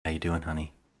doing,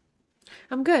 honey?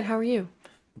 I'm good. How are you?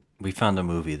 We found a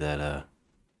movie that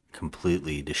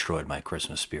completely destroyed my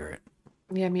Christmas spirit.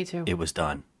 Yeah, me too. It was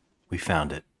done. We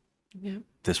found it. Yeah.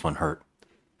 This one hurt.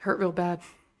 Hurt real bad.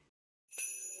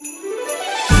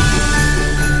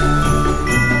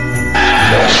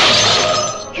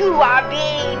 You are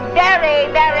being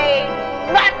very, very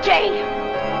naughty.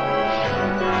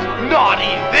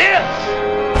 Naughty this!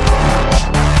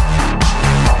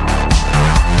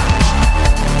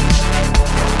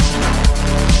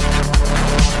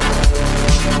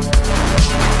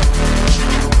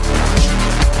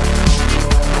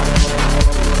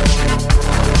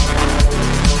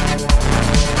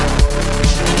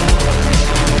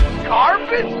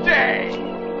 Carpet Day!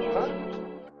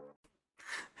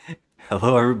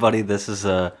 Hello, everybody. This is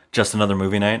just another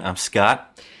movie night. I'm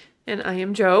Scott. And I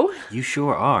am Joe. You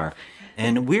sure are.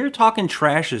 And we're talking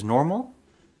trash as normal,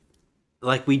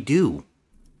 like we do.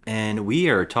 And we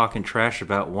are talking trash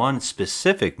about one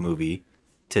specific movie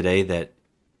today that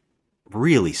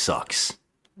really sucks.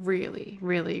 Really,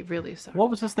 really, really sorry.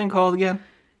 What was this thing called again?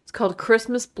 It's called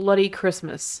Christmas Bloody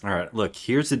Christmas. All right, look,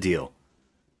 here's the deal.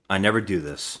 I never do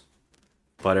this,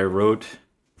 but I wrote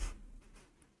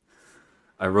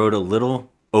a little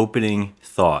opening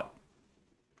thought,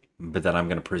 but that I'm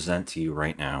going to present to you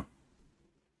right now.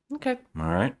 Okay. All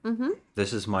right? Mm-hmm.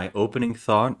 This is my opening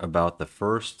thought about the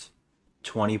first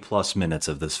 20 plus minutes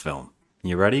of this film.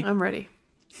 You ready? I'm ready.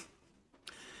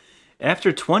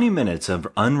 After 20 minutes of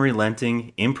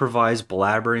unrelenting, improvised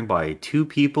blabbering by two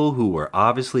people who were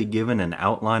obviously given an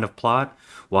outline of plot,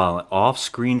 while an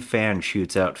off-screen fan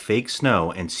shoots out fake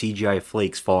snow and CGI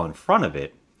flakes fall in front of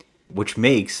it, which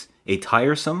makes a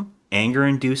tiresome,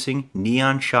 anger-inducing,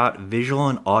 neon-shot visual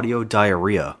and audio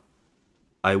diarrhea,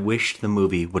 I wished the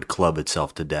movie would club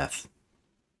itself to death.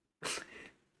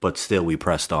 But still, we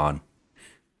pressed on.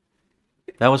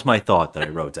 That was my thought that I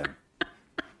wrote down.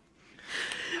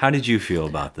 How did you feel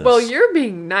about this? Well, you're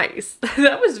being nice.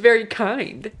 That was very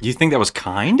kind. You think that was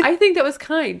kind? I think that was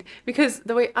kind because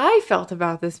the way I felt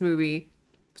about this movie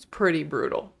was pretty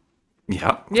brutal.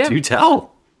 Yeah. Yeah. Do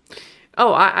tell.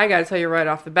 Oh, I gotta tell you right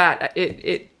off the bat,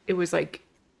 it was like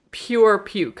pure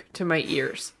puke to my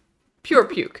ears. Pure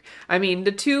puke. I mean,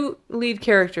 the two lead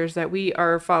characters that we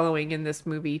are following in this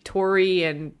movie, Tori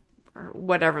and or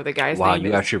whatever the guy's Wow, name is.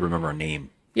 you actually remember a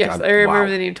name. Yes, God, I remember wow.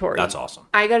 the name Tori. That's awesome.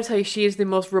 I gotta tell you, she is the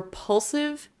most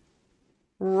repulsive,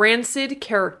 rancid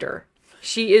character.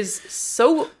 She is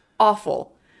so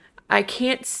awful. I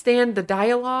can't stand the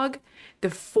dialogue, the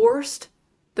forced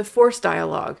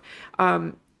dialogue.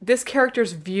 This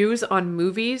character's views on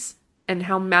movies and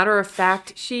how matter of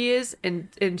fact she is,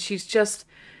 and she's just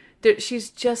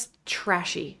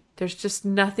trashy. There's just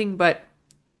nothing but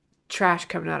trash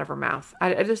coming out of her mouth.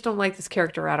 I just don't like this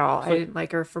character at all. I didn't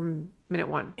like her from minute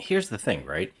one. Here's the thing,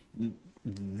 right?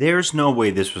 There's no way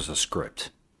this was a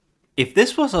script. If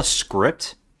this was a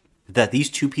script that these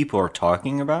two people are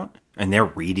talking about, and they're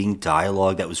reading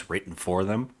dialogue that was written for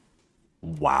them,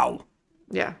 wow.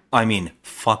 Yeah. I mean,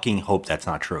 fucking hope that's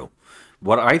not true.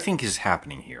 What I think is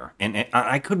happening here, and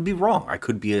I could be wrong. I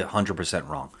could be 100%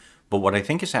 wrong. But what I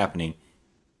think is happening,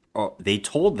 they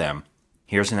told them,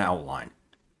 here's an outline.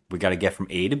 We got to get from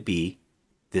A to B.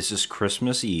 This is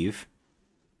Christmas Eve.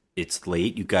 It's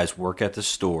late. You guys work at the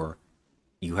store.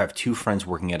 You have two friends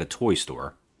working at a toy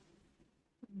store.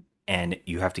 And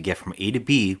you have to get from A to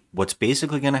B. What's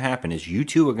basically going to happen is you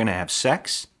two are going to have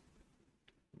sex.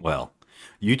 Well,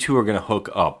 you two are going to hook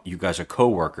up. You guys are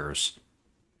co-workers.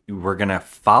 We're going to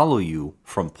follow you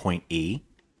from point A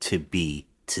to B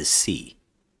to C.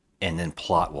 And then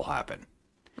plot will happen.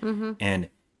 Mm-hmm. And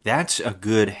that's a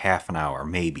good half an hour,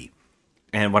 maybe.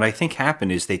 And what I think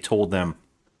happened is they told them,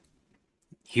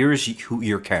 here's who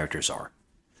your characters are.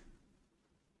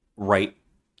 Write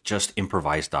just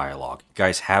improvised dialogue.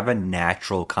 Guys, have a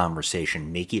natural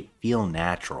conversation. Make it feel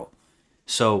natural.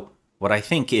 So what I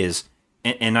think is,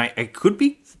 and I could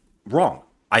be wrong.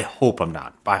 I hope I'm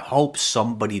not. I hope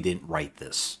somebody didn't write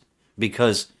this.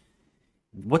 Because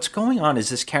what's going on is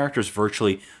this character's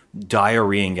virtually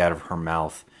diarrheaing out of her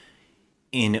mouth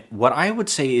in what I would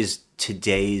say is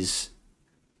today's,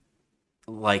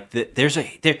 like, there's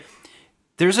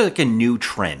like a new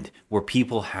trend where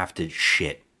people have to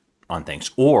shit on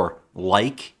things or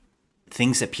like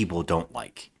things that people don't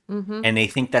like. Mm-hmm. And they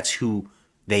think that's who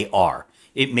they are.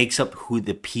 It makes up who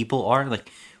the people are. Like,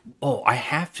 oh, I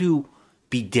have to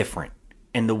be different.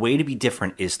 And the way to be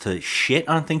different is to shit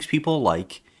on things people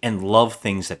like and love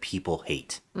things that people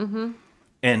hate. Mm-hmm.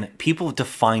 And people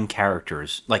define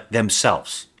characters like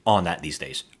themselves on that these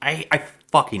days. I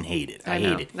fucking hate it. I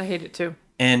hate it. I hate it too.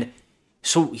 And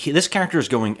so this character is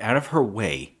going out of her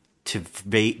way to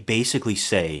basically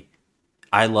say,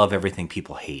 I love everything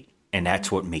people hate, and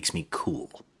that's what makes me cool.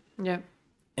 Yeah.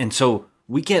 And so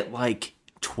we get like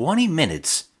 20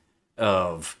 minutes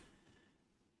of,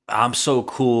 I'm so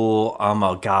cool, I'm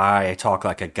a guy, I talk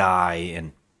like a guy,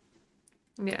 and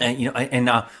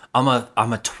Yeah. I'm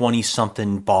a 20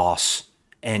 something boss,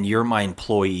 and you're my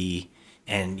employee,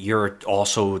 and you're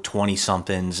also 20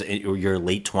 somethings, or you're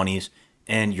late 20s,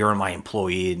 and you're my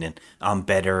employee, and I'm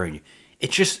better. And it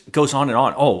just goes on and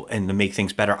on. Oh, and to make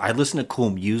things better, I listen to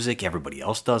cool music everybody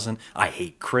else doesn't. I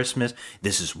hate Christmas.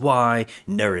 This is why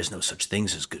there is no such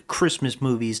things as good Christmas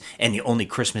movies, and the only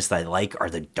Christmas that I like are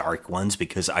the dark ones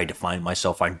because I define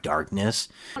myself on darkness.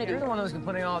 You're the one that was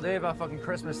complaining all day about fucking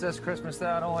Christmas this, Christmas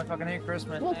that. Oh, I fucking hate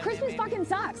Christmas. Well, Christmas fucking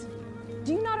sucks.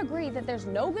 Do you not agree that there's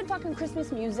no good fucking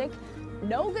Christmas music,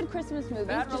 no good Christmas movies?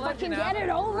 Bad Just fucking Religion get it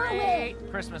album. over Great with.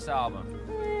 Christmas album.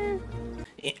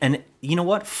 And you know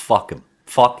what? Fuck him.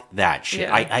 Fuck that shit.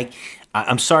 Yeah.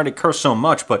 I'm sorry to curse so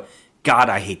much, but God,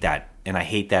 I hate that, and I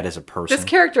hate that as a person. This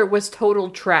character was total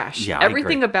trash. Yeah, I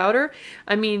Everything agree. about her.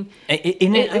 I mean, I it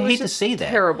was hate to just say that.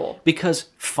 terrible. Because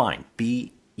fine,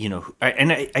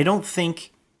 I don't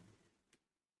think,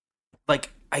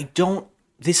 like, I don't.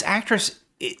 This actress,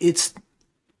 it's.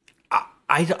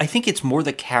 I think it's more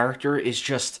the character is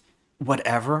just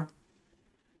whatever.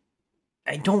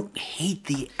 I don't hate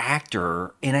the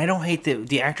actor, and I don't hate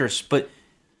the actress, but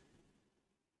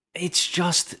it's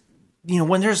just,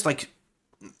 when there's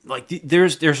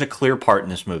there's a clear part in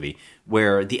this movie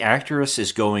where the actress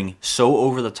is going so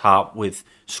over the top with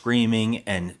screaming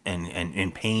and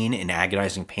in pain and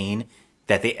agonizing pain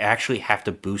that they actually have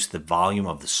to boost the volume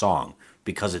of the song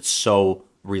because it's so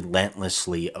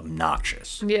relentlessly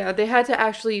obnoxious. Yeah, they had to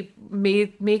actually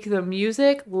make the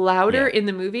music louder Yeah. in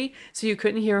the movie so you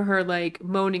couldn't hear her like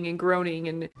moaning and groaning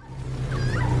and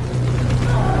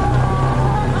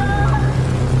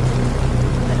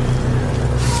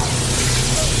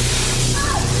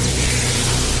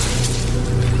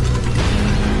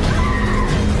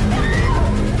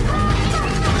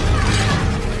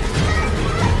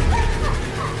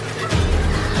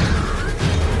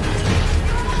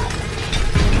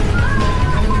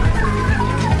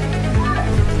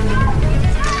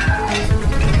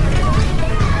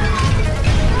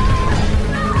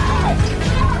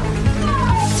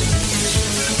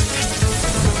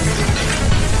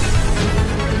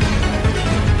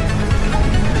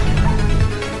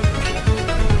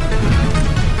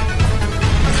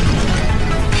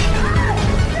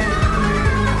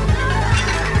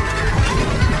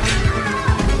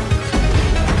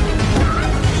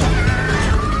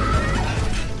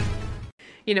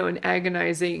and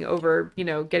agonizing over,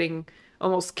 getting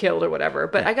almost killed or whatever.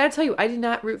 But I gotta tell you, I did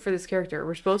not root for this character.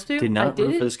 We're supposed to. Did not I root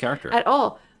didn't for this character. at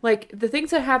all. Like the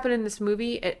things that happen in this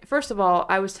movie. First of all,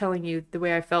 I was telling you the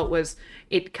way I felt was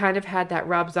it kind of had that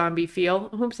Rob Zombie feel.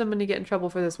 I hope somebody get in trouble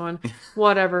for this one.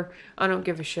 Whatever. I don't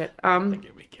give a shit.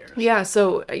 Yeah.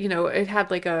 So it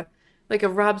had like a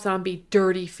Rob Zombie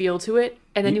dirty feel to it,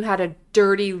 and then you had a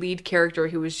dirty lead character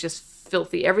who was just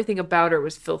filthy. Everything about her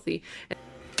was filthy.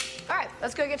 All right,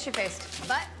 let's go get shit-faced.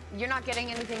 But you're not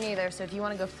getting anything either, so if you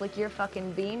want to go flick your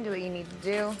fucking bean, do what you need to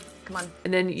do. Come on.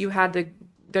 And then you had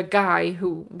the guy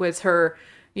who was her,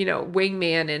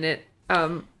 wingman in it.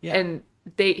 And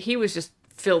he was just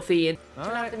filthy and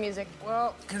Turn off the music.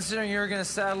 Well, considering you're gonna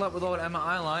saddle up with old Emma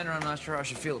eyeliner, I'm not sure how I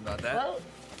should feel about that. Well,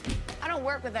 I don't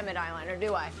work with Emmett eyeliner,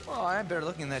 do I? Well, I am better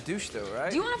looking than that douche, though, right?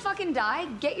 Do you want to fucking die?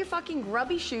 Get your fucking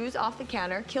grubby shoes off the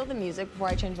counter, kill the music before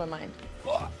I change my mind.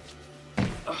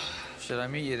 Should I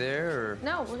meet you there, or?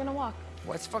 No, we're gonna walk.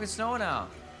 Well, it's fucking snowing out.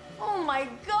 Oh my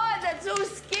god, that's so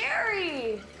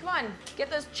scary! Come on, get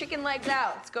those chicken legs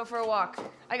out. Let's go for a walk.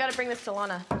 I gotta bring this to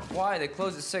Lana. Why? They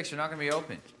close at 6. You're not gonna be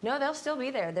open. No, they'll still be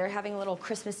there. They're having a little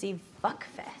Christmas Eve fuck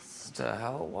fest. What the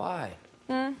hell? Why?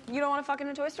 You don't want to fuck in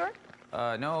a toy store?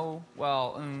 No.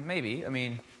 Well, maybe. I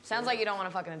mean, Sounds like you don't want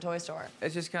to fuck in a toy store.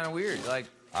 it's just kind of weird. Like,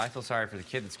 I feel sorry for the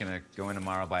kid that's gonna go in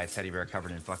tomorrow buy a teddy bear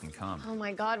covered in fucking cum. Oh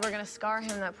my god, we're gonna scar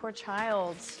him, that poor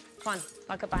child. Come on,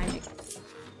 fuck up behind you.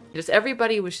 just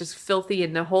everybody was just filthy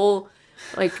and the whole,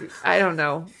 I don't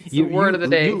know. It's the word of the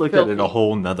day. You look filthy. at it a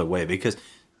whole nother way because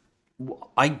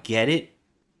I get it.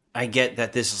 I get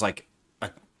that this is like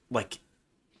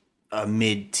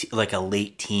a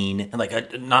late teen,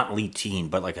 not late teen,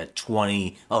 but like a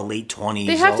late 20s.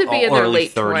 They have to be in their early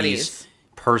late 20s.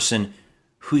 person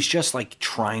who's just like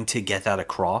trying to get that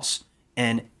across.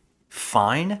 And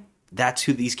fine, that's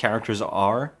who these characters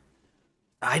are.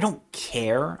 I don't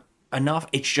care enough.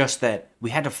 It's just that we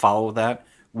had to follow that.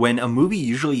 When a movie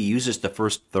usually uses the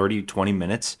first 30, 20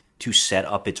 minutes to set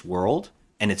up its world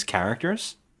and its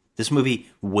characters, This movie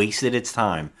wasted its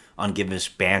time on giving us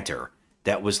banter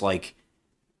that was like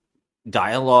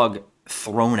dialogue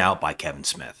thrown out by Kevin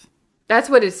Smith. That's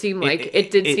what it seemed like.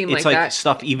 It did seem it's like that.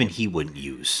 Stuff even he wouldn't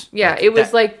use. Yeah, it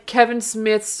was like Kevin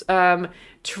Smith's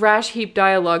trash heap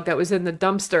dialogue that was in the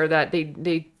dumpster that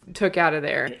they took out of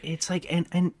there. It's like,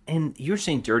 and you're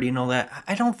saying dirty and all that.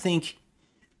 I don't think.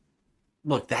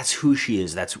 Look, that's who she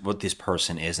is. That's what this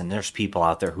person is, and there's people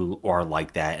out there who are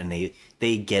like that, and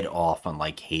they get off on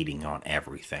like hating on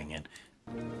everything. And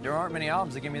There aren't many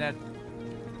albums that give me that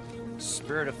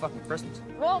spirit of fucking Christmas.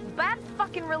 Well, that's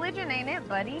fucking religion, ain't it,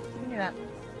 buddy? You knew that.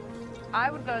 I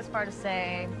would go as far to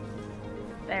say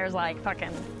there's like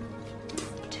fucking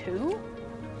two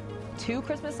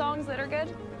Christmas songs that are good.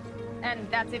 And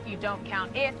that's if you don't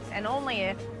count if, and only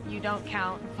if, you don't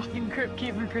count fucking Crypt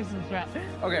Keeper Christmas rap.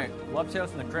 Okay, Love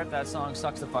Tales from the Crypt, that song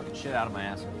sucks the fucking shit out of my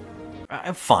ass.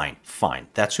 Fine.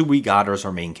 That's who we got as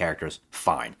our main characters.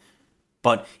 Fine.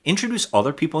 But introduce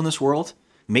other people in this world.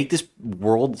 Make this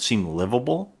world seem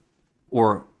livable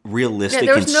or realistic Yeah,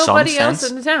 there in was some nobody sense.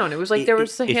 else in the town. It was like there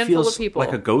was a handful feels of people.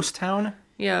 like a ghost town.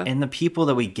 Yeah. And the people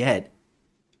that we get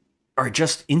are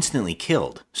just instantly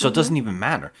killed. So it doesn't even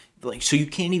matter. Like, so you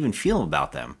can't even feel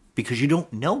about them because you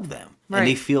don't know them. And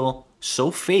they Right. feel so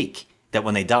fake that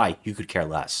when they die, you could care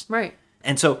less. Right.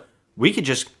 And so we could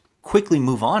just quickly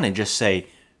move on and just say,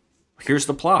 here's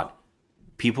the plot.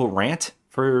 People rant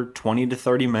for 20 to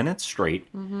 30 minutes straight.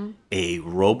 A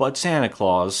robot Santa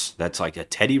Claus that's like a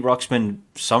Teddy Ruxpin,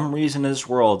 some reason in this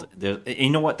world. You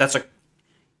know what?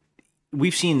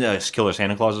 We've seen the Killer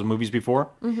Santa Claus movies before.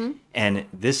 And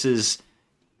this is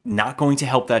not going to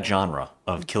help that genre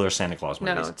of Killer Santa Claus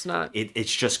movies. No, it's not.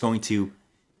 It's just going to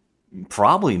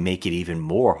probably make it even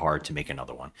more hard to make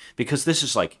another one. Because this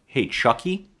is like, hey,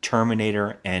 Chucky,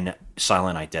 Terminator, and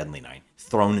Silent Night, Deadly Night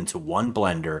thrown into one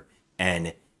blender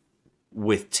and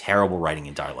with terrible writing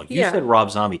and dialogue. You Yeah. said Rob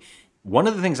Zombie. One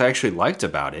of the things I actually liked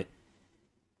about it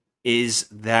is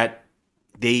that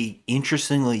they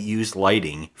interestingly used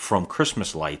lighting from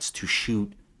Christmas lights to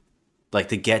shoot, like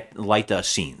to light the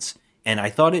scenes. And I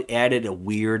thought it added a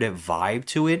weird vibe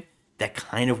to it that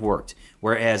kind of worked.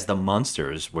 Whereas the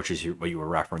Munsters, which is what you were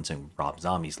referencing, Rob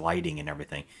Zombie's lighting and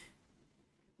everything,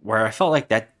 where I felt like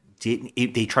that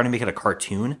they try to make it a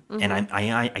cartoon, and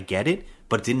I get it,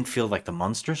 but it didn't feel like the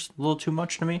Munsters a little too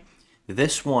much to me.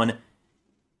 This one,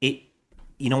 you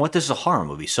know what? This is a horror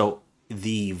movie, so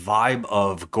the vibe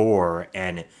of gore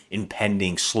and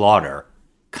impending slaughter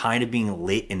kind of being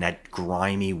lit in that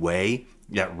grimy way,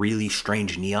 that really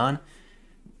strange neon,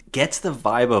 gets the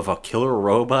vibe of a killer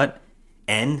robot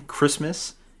and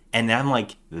Christmas, and I'm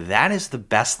like, that is the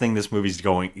best thing this movie's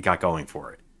got going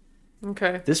for it.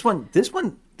 Okay. This one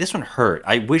hurt.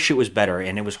 I wish it was better,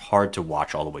 and it was hard to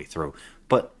watch all the way through.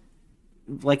 But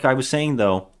like I was saying,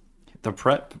 though, the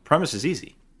premise is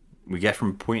easy. We get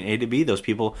from point A to B. Those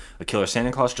people, a killer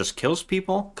Santa Claus just kills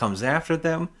people, comes after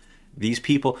them. These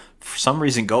people, for some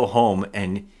reason, go home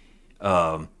and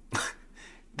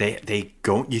they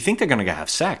go. You think they're gonna have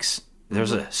sex?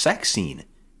 There's a sex scene,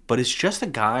 but it's just a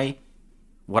guy,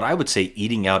 what I would say,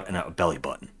 eating out a belly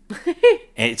button.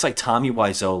 And it's like Tommy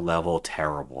Wiseau level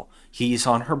terrible. He's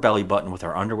on her belly button with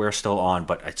her underwear still on,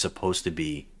 but it's supposed to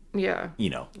be, Yeah.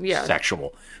 Yeah.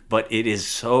 sexual. But it is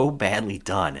so badly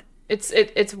done.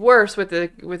 It's worse with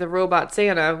the robot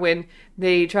Santa when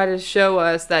they try to show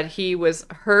us that he was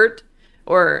hurt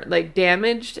or like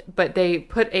damaged, but they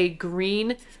put a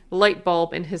green light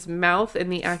bulb in his mouth, in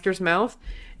the actor's mouth,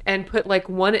 and put like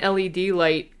one LED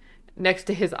light next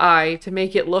to his eye to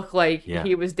make it look like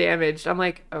he was damaged. I'm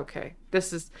like, okay,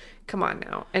 come on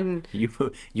now. And You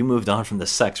moved on from the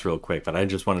sex real quick, but I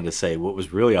just wanted to say what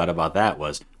was really odd about that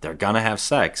was they're gonna have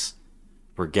sex,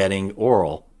 we're getting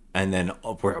oral, and then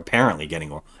we're apparently getting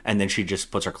oral, and then she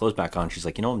just puts her clothes back on. She's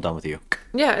like, you know, I'm done with you.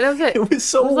 yeah, that was it. It was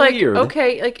so like, weird.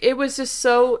 okay, like it was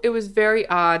very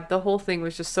odd. The whole thing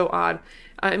was just so odd.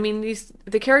 I mean,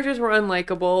 the characters were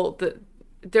unlikable.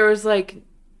 There was like,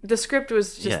 the script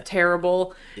was just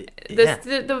terrible.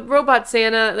 The robot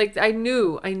Santa, like I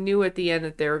knew at the end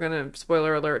that they were gonna,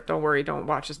 spoiler alert, don't worry, don't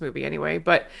watch this movie anyway,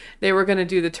 but they were gonna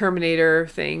do the Terminator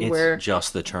thing where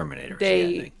just the Terminator.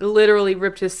 they literally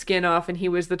ripped his skin off and he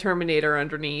was the Terminator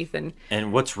underneath.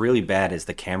 And what's really bad is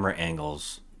the camera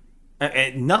angles.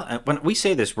 When we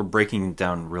say this, we're breaking it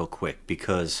down real quick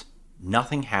because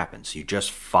nothing happens. You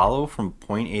just follow from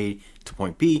point A to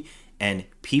point B, and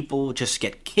people just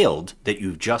get killed that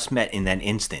you've just met in that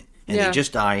instant. And they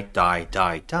just die.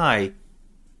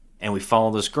 And we follow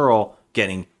this girl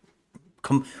getting...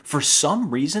 for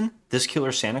some reason, this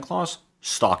killer Santa Claus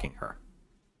stalking her.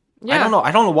 I don't know.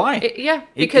 I don't know why.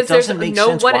 Because there's doesn't make no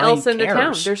sense one why he else in the town.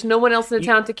 cares. There's no one else in the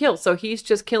town to kill, so he's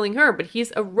just killing her. But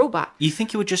he's a robot. You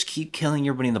think it would just keep killing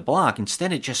everybody in the block?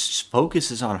 Instead, it just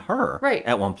focuses on her. Right.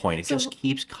 At one point, it just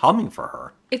keeps coming for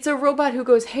her. It's a robot who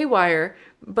goes haywire,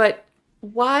 but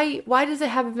why does it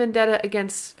have a vendetta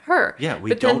against her? Yeah,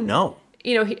 we But don't know.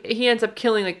 You know, he ends up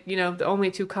killing the only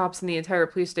 2 cops in the entire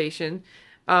police station.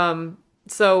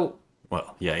 So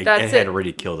Well, yeah, it That's had it.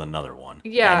 already killed another one.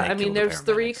 yeah, And I it mean, killed the there's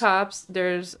 3 paramedics. cops,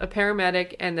 there's a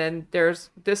paramedic, and then there's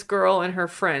this girl and her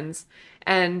friends,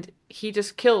 and he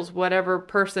just kills whatever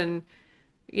person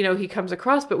he comes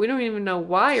across, but we don't even know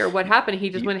why or what happened. He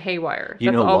just went haywire.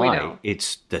 You That's know all why? we know.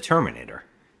 It's the Terminator.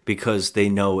 Because they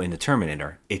know in the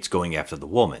Terminator, it's going after the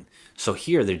woman. So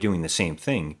here they're doing the same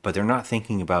thing, but they're not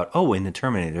thinking about, oh, in the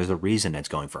Terminator, there's a reason it's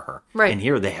going for her. Right. And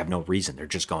here they have no reason. They're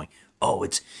just going, oh,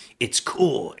 it's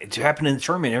cool. It's happened in the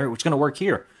Terminator. It's going to work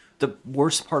here. The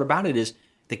worst part about it is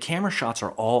the camera shots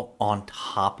are all on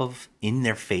top of, in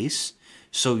their face.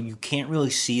 So you can't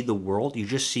really see the world. You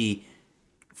just see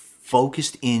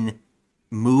focused in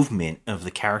movement of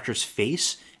the character's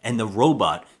face and the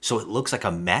robot, so it looks like a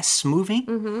mess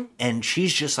moving. And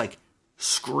she's just like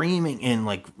screaming and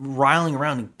like riling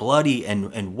around, bloody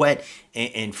and wet,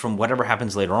 and from whatever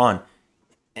happens later on.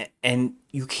 And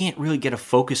you can't really get a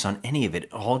focus on any of it.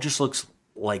 It all just looks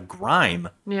like grime,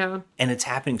 Yeah. and it's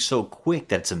happening so quick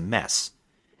that it's a mess.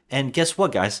 And guess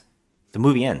what, guys? The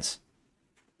movie ends.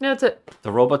 That's it.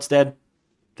 The robot's dead.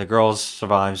 The girl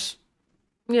survives.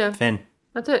 Yeah. Finn.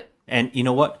 That's it. And you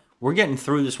know what? We're getting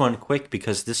through this one quick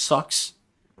because this sucks.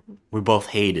 We both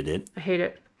hated it. I hate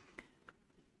it.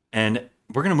 And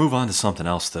we're going to move on to something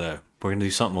else today. We're going to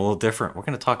do something a little different. We're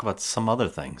going to talk about some other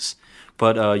things.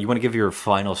 But you want to give your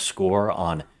final score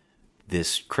on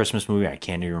this Christmas movie? I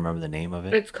can't even remember the name of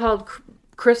it. It's called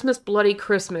Christmas Bloody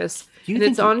Christmas, you and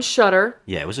think it's on Shudder.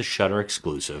 Yeah, it was a Shudder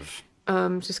exclusive.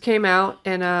 Just came out,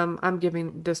 and I'm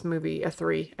giving this movie a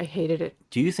 3. I hated it.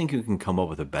 Do you think you can come up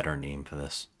with a better name for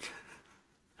this?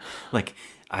 Like,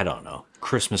 I don't know,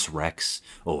 Christmas Rex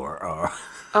or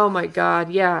Oh my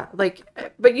god, yeah. Like,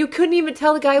 but you couldn't even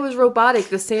tell the guy was robotic.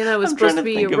 The Santa was supposed to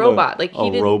be a robot. Like he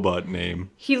didn't. robot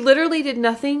name. He literally did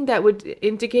nothing that would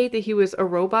indicate that he was a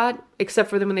robot,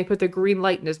 except for them when they put the green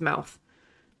light in his mouth.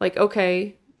 Like,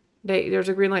 okay, there's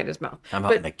a green light in his mouth. How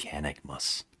about Mechanic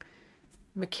Mus?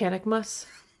 Mechanic Mus?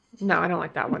 No, I don't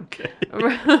like that one.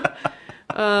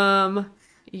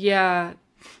 Yeah,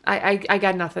 I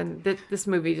got nothing. This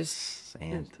movie just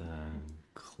Santa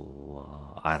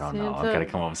Claus. I don't know. I've Santa- got to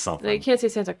come up with something. No, you can't say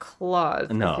Santa Claus.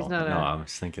 No, He's not I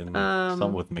was thinking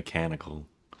something with mechanical.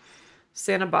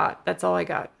 Santa Bot. That's all I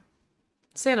got.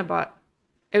 Santa Bot.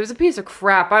 It was a piece of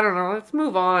crap. I don't know. Let's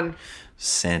move on.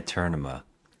 Santurnima.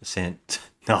 That's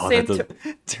a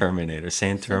Terminator. Terminator.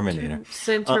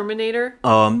 Sin Terminator.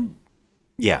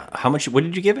 Yeah. How much? What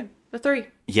did you give it? A 3.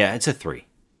 Yeah, it's a 3.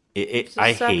 a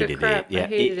I sack of hated crap. it. Yeah, I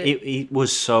hated it. it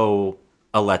was so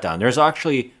a letdown. There's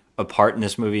actually a part in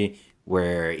this movie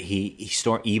where he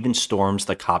even storms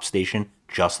the cop station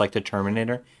just like the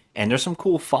Terminator, and there's some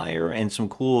cool fire and some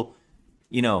cool,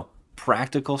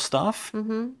 practical stuff.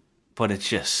 Mm-hmm. But it's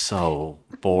just so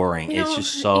boring. It's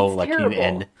just so it's like terrible. you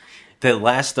end. The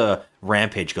last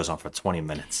rampage goes on for 20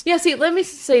 minutes. Yeah, see, let me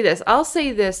say this. I'll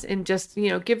say this and just,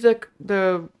 give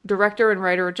the director and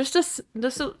writer just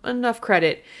enough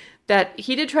credit that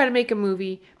he did try to make a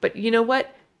movie, but you know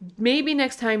what? Maybe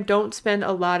next time don't spend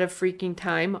a lot of freaking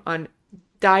time on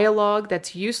dialogue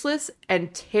that's useless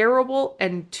and terrible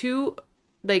and two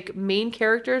main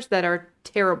characters that are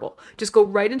terrible. Just go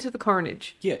right into the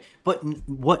carnage. Yeah, but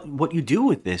what you do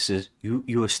with this is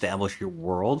you establish your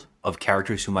world of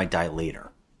characters who might die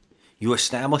later. You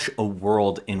establish a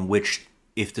world in which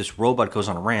if this robot goes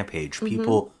on a rampage,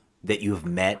 people that you have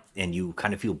met and you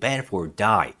kind of feel bad for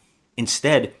die.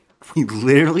 Instead, we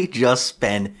literally just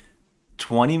spend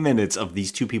 20 minutes of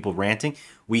these two people ranting.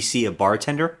 We see a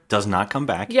bartender does not come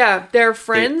back. Yeah, they're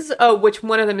friends. Which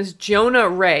one of them is Jonah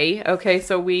Ray. Okay,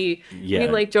 so we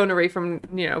like Jonah Ray from,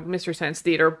 Mystery Science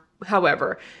Theater.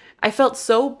 However, I felt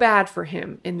so bad for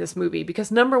him in this movie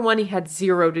because number one, he had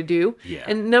zero to do. Yeah.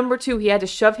 And number two, he had to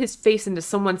shove his face into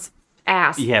someone's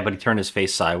ass. Yeah, but he turned his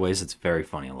face sideways. It's very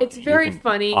funny looking. It's very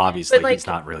funny, Obviously, but, he's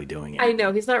not really doing it. I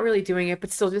know, he's not really doing it,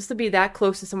 but still, just to be that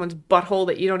close to someone's butthole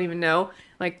that you don't even know,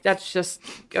 that's just,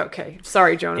 okay.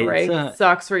 Sorry, Jonah Ray. It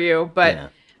sucks for you, but, yeah.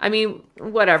 I mean,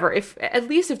 whatever. At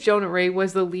least if Jonah Ray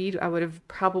was the lead, I would have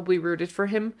probably rooted for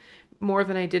him more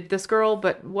than I did this girl,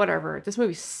 but whatever. This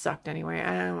movie sucked anyway.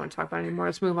 I don't want to talk about it anymore.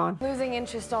 Let's move on. Losing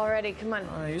interest already. Come on.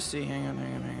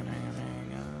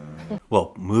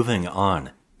 Well, moving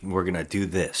on we're going to do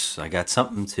this. I got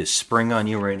something to spring on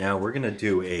you right now. We're going to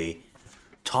do a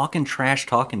talking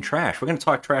trash. We're going to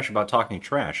talk trash about talking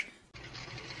trash.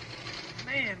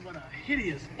 Man, what a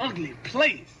hideous, ugly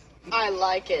place. I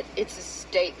like it. It's a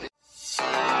statement.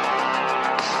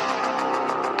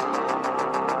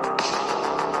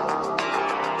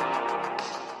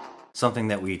 Something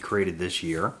that we created this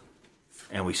year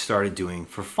and we started doing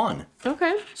for fun.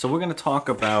 Okay. So we're going to talk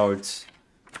about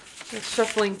Like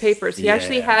shuffling papers. He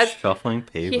actually has shuffling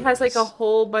papers. he has like a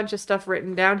whole bunch of stuff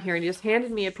written down here, and he just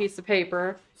handed me a piece of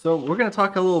paper. So we're going to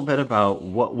talk a little bit about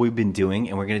what we've been doing,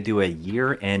 and we're going to do a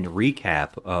year-end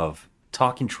recap of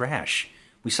Talking Trash.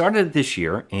 We started it this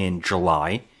year in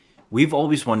July. We've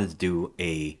always wanted to do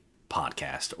a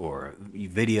podcast or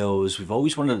videos. We've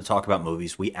always wanted to talk about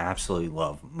movies. We absolutely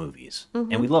love movies,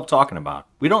 and we love talking about.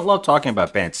 We don't love talking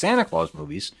about bad Santa Claus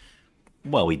movies.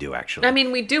 Well, we do actually. I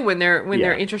mean, we do when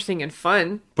they're interesting and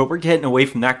fun. But we're getting away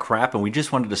from that crap, and we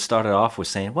just wanted to start it off with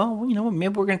saying, well, you know,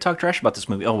 maybe we're going to talk trash about this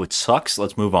movie. Oh, it sucks.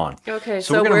 Let's move on. Okay,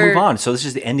 so we're going to move on. So this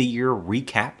is the end of year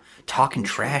recap, Talking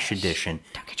Trash edition.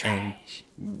 Talking trash.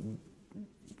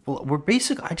 Well, we're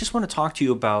basically, I just want to talk to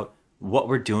you about what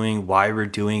we're doing, why we're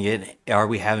doing it. Are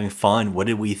we having fun? What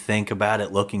did we think about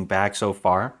it looking back so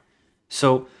far?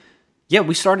 So, yeah,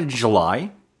 we started in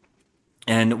July.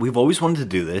 And we've always wanted to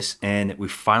do this, and we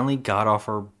finally got off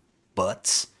our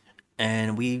butts,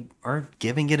 and we are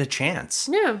giving it a chance.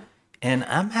 Yeah. And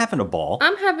I'm having a ball.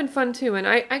 I'm having fun too, and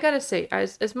I gotta say,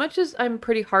 as much as I'm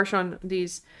pretty harsh on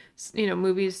these,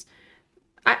 movies,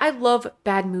 I love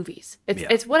bad movies.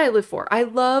 It's what I live for. I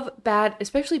love bad,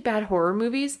 especially bad horror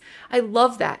movies. I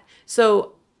love that.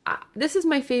 So this is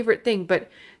my favorite thing. But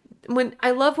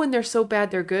I love when they're so bad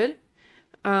they're good.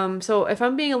 So if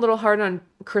I'm being a little hard on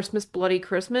Christmas, Bloody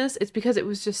Christmas, it's because it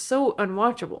was just so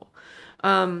unwatchable.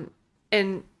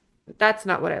 And that's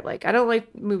not what I like. I don't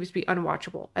like movies to be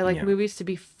unwatchable. I like movies to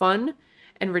be fun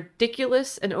and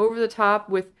ridiculous and over the top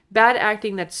with bad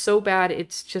acting that's so bad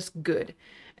it's just good.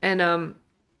 And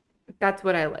that's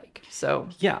what I like. So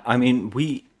yeah, I mean,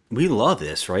 we love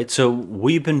this, right? So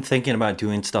we've been thinking about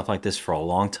doing stuff like this for a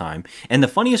long time. And the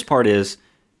funniest part is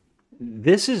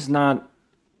this is not,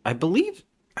 I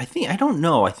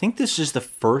think this is the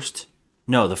first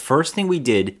thing we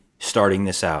did starting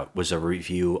this out was a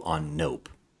review on Nope.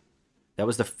 That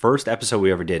was the first episode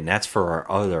we ever did, and that's for our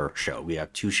other show. We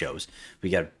have two shows. We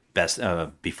got Best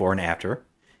Before and After,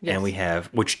 and we have,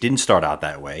 which didn't start out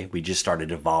that way. We just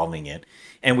started evolving it,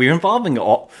 and we've been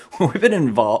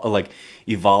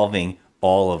evolving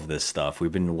all of this stuff.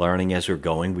 We've been learning as we're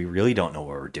going. We really don't know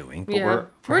what we're doing, but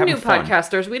we're new fun.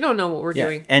 podcasters. We don't know what we're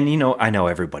doing. And I know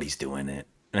everybody's doing it.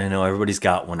 I know everybody's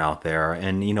got one out there,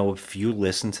 and if you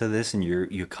listen to this and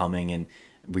you're coming, and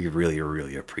we really,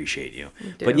 really appreciate you.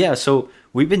 But yeah, so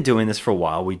we've been doing this for a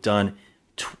while. We've done.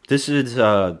 This is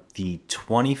the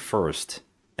 21st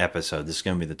episode. This is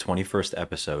going to be the 21st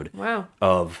episode. Wow.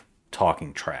 Of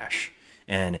Talking Trash,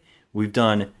 and we've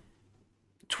done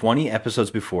 20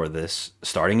 episodes before this,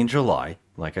 starting in July,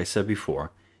 like I said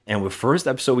before. And the first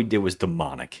episode we did was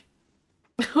Demonic.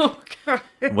 Oh, God.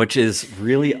 Which is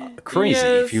really crazy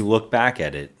if you look back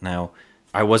at it. Now,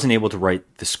 I wasn't able to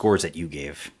write the scores that you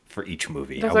gave for each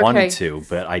movie. That's I wanted okay. to,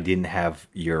 but I didn't have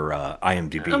your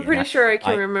IMDb. I'm pretty sure I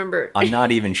can remember. I'm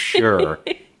not even sure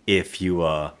if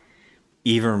you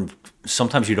even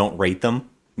sometimes you don't rate them.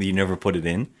 You never put it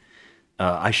in.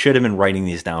 I should have been writing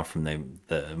these down from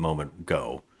the moment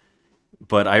go.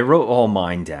 But I wrote all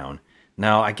mine down.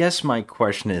 Now, I guess my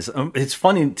question is, it's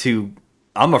funny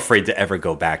I'm afraid to ever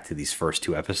go back to these first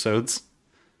two episodes.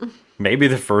 Maybe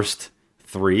the first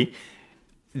three,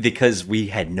 because we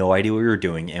had no idea what we were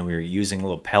doing, and we were using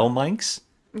lapel mics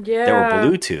that were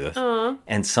Bluetooth,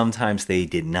 and sometimes they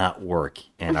did not work,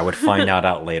 and I would find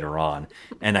out later on.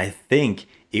 And I think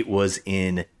it was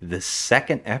in the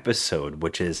second episode,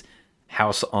 which is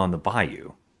House on the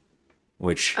Bayou,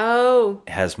 which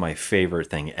has my favorite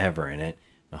thing ever in it.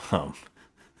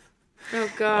 Oh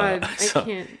God, I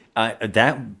can't.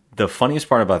 The funniest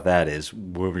part about that is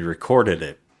when we recorded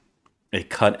it, it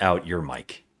cut out your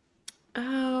mic.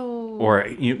 Oh. Or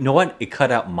you know what? It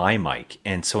cut out my mic,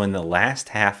 and so in the last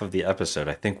half of the episode,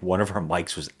 I think one of our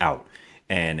mics was out,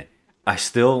 and I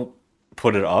still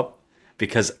put it up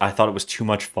because I thought it was too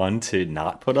much fun to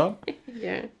not put up.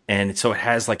 Yeah. And so it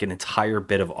has like an entire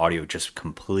bit of audio just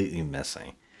completely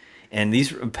missing, and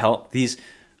these lapel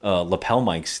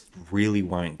mics really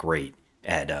weren't great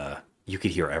at you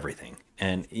could hear everything,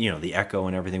 and the echo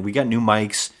and everything. We got new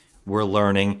mics, we're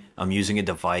learning, I'm using a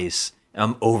device,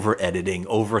 I'm over editing,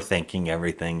 overthinking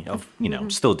everything. I'm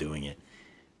still doing it,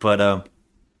 but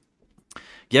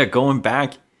going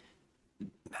back,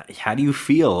 how do you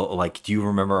feel? Like, do you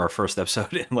remember our first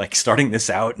episode and like starting this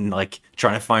out and like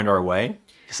trying to find our way?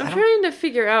 'Cause I I'm don't- trying to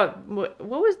figure out what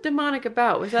was demonic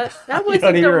about. Was that don't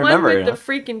wasn't even the one remember, with you the know?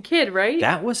 freaking kid, right?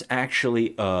 That was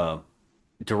actually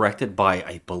directed by,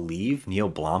 I believe, Neil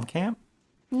Blomkamp.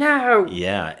 No.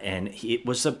 Yeah, and it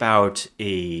was about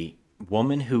a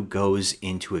woman who goes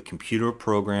into a computer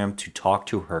program to talk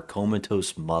to her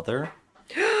comatose mother.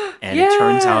 And it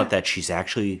turns Yeah. out that she's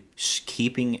actually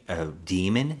keeping a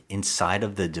demon inside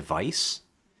of the device.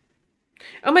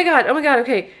 Oh my god.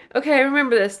 Okay, I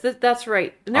remember this. That's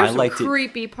right. And I there's some liked it.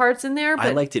 creepy parts in there, but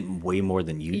I liked it way more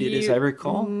than you did, as I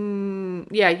recall.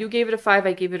 yeah, you gave it a 5.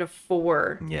 I gave it a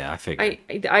 4. Yeah, I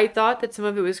figured. I thought that some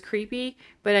of it was creepy,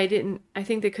 but I didn't. I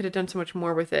think they could have done so much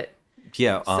more with it.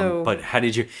 Yeah, So- but how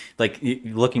did you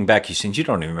looking back? Since you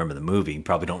don't even remember the movie, you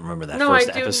probably don't remember that No, I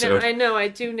first do episode. know. I know. I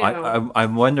do know. I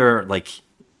wonder, like,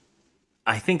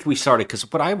 I think we started because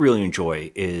what I really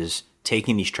enjoy is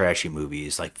taking these trashy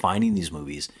movies, like finding these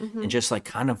movies, Mm-hmm. and just like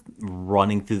kind of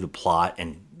running through the plot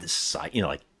and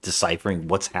like deciphering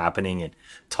what's happening and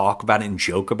talk about it and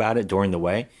joke about it during the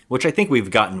way, which I think we've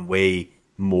gotten way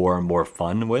more and more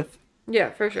fun with.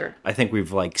 Yeah, for sure. I think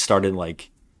we've like started like,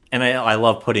 and I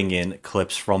love putting in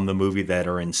clips from the movie that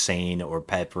are insane or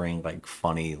peppering like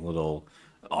funny little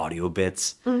audio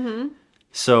bits. Mm-hmm.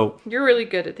 So, You're really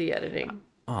good at the editing.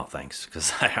 oh, thanks,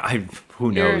 because I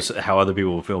who knows how other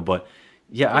people will feel, but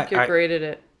yeah, I think you're great at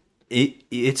it.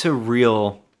 it's a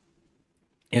real.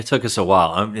 It took us a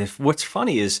while. What's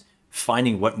funny is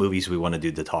finding what movies we want to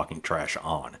do the talking trash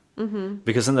on. Mm-hmm.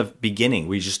 Because in the beginning,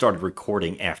 we just started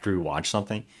recording after we watched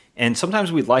something, and sometimes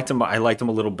we liked them. I liked them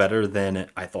a little better than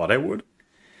I thought I would.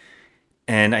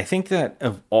 And I think that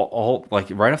of all like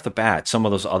right off the bat, some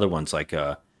of those other ones like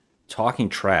talking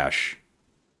trash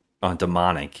on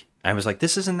demonic, I was like,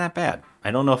 this isn't that bad.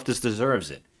 I don't know if this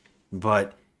deserves it,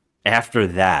 but after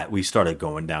that, we started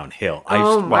going downhill.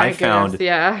 I found goodness,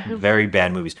 yeah. very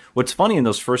bad movies. What's funny in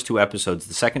those first 2 episodes,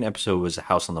 the second episode was A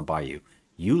House on the Bayou.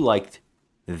 You liked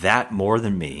that more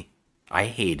than me. I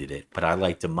hated it, but I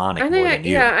liked demonic I more think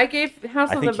than you. I gave House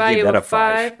I on think the you gave Bayou that a a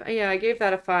 5. 5. Yeah, I gave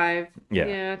that a 5. Yeah.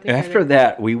 I think I After did.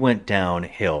 that, we went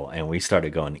downhill and we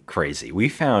started going crazy. We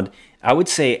found, I would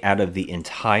say, out of the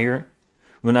entire.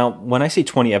 Well, now, when I say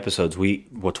 20 episodes,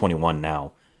 21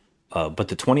 now, but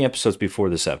the 20 episodes before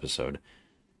this episode,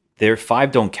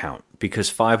 5 don't count because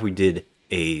 5 we did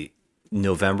a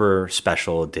November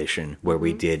special edition where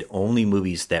we did only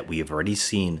movies that we have already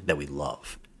seen that we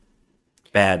love.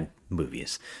 Bad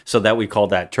movies. So that we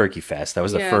called that Turkey Fest. That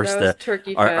was the Yeah, first that was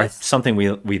Turkey our Fest. something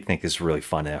we think is really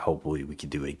fun and hopefully we can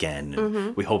do it again.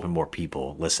 And we hope more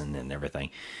people listen and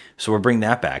everything. So we're bringing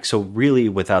that back. So really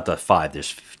without the 5, there's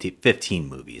 15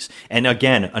 movies. And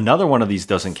again, another one of these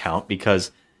doesn't count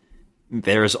because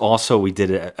there's also, we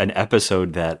did an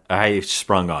episode that I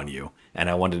sprung on you and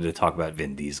I wanted to talk about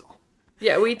Vin Diesel.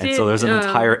 Yeah, we did. And so there's an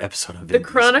entire episode of Vin The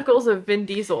Diesel. Chronicles of Vin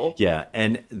Diesel. Yeah,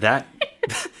 and that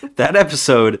that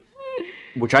episode,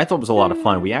 which I thought was a lot of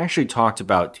fun, we actually talked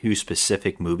about 2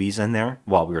 specific movies in there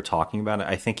while we were talking about it.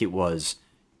 I think it was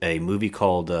a movie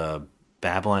called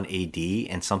Babylon AD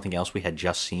and something else we had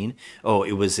just seen. Oh,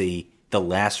 it was the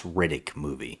last Riddick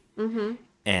movie,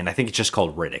 and I think it's just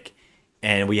called Riddick.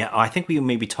 And I think we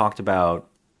maybe talked about.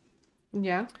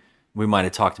 Yeah. We might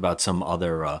have talked about some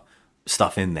other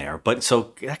stuff in there, but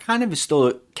so that kind of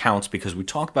still counts because we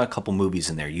talked about a couple movies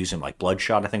in there using like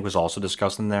Bloodshot. I think was also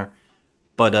discussed in there.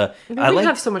 But We I like,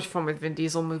 have so much fun with Vin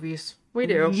Diesel movies. We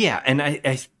do. yeah, and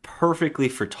I perfectly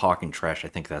for talking trash. I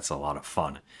think that's a lot of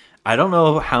fun. I don't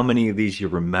know how many of these you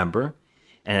remember,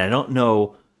 and I don't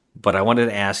know, but I wanted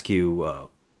to ask you,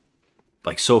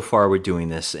 like so far we're doing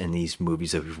this in these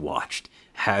movies that we've watched.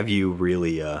 Have you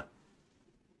really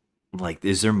like,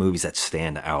 is there movies that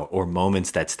stand out or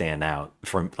moments that stand out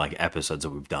from like episodes that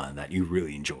we've done that you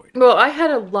really enjoyed? Well, I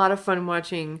had a lot of fun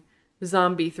watching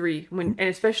Zombie 3 and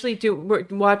especially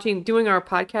doing our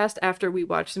podcast after we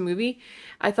watched the movie.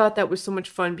 I thought that was so much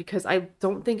fun because I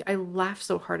don't think I laughed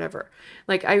so hard ever.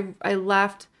 Like I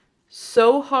laughed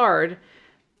so hard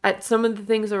at some of the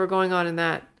things that were going on in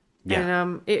that. Yeah.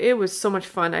 And it was so much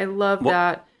fun. I love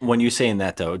that. When you're saying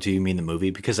that though, do you mean the movie?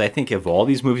 Because I think of all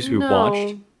these movies we've No.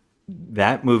 watched,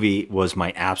 that movie was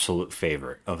my absolute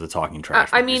favorite of the Talking Trash.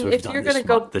 I movies mean, we've if done you're this going to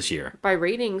go month, this year, by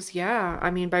ratings, yeah.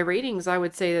 I mean, by ratings, I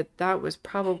would say that was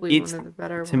probably it's one of the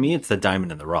better to me. It's the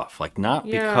diamond in the rough. Like not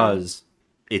Yeah. because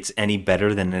it's any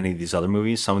better than any of these other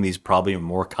movies. Some of these probably are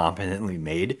more competently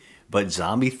made, but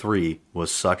Zombie 3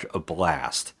 was such a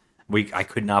blast. I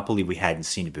could not believe we hadn't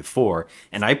seen it before,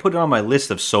 and I put it on my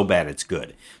list of so bad it's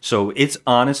good. So it's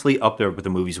honestly up there with the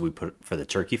movies we put for the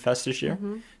Turkey Fest this year.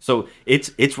 So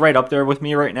it's right up there with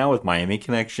me right now with Miami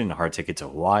Connection, Hard Ticket to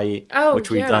Hawaii, Oh, which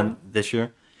we've yeah. done this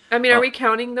year. I mean, are we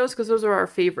counting those? Because those are our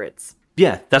favorites.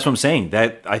 Yeah, that's what I'm saying.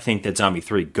 That I think that Zombie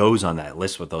 3 goes on that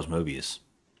list with those movies.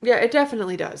 Yeah, it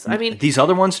definitely does. I mean, These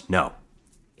other ones, no.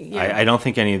 yeah. I don't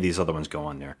think any of these other ones go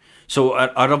on there. So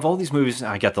out of all these movies,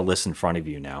 I got the list in front of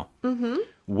you now. Mm-hmm.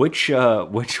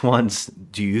 Which ones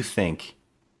do you think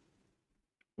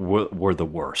were the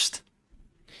worst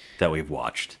that we've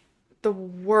watched? The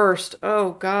worst.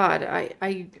 Oh God,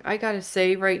 I gotta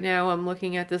say right now, I'm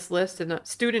looking at this list and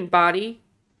Student Body.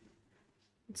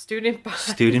 Student Body.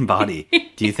 Student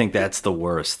Body. Do you think that's the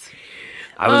worst?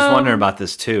 I was wondering about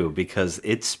this too because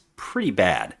it's pretty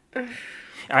bad.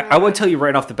 I would tell you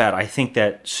right off the bat, I think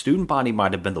that Student Body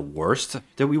might have been the worst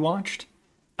that we watched.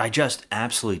 I just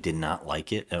absolutely did not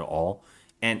like it at all.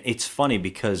 And it's funny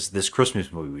because this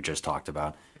Christmas movie we just talked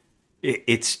about,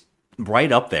 it's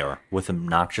right up there with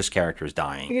obnoxious characters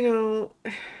dying. You know.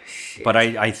 But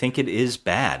I think it is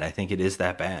bad. I think it is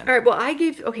that bad. All right. Well,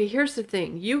 okay. Here's the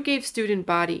thing. You gave Student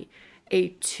Body a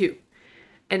 2.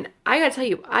 And I gotta tell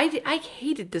you, I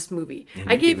hated this movie. And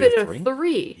I you gave gave it it a a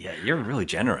 3. Yeah, you're really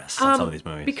generous on some of these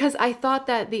movies. Because I thought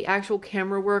that the actual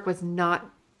camera work was not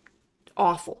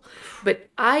awful. But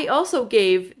I also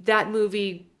gave that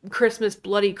movie Christmas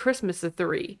Bloody Christmas a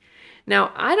 3.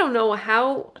 Now, I don't know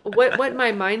what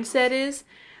my mindset is.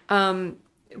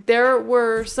 There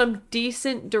were some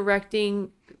decent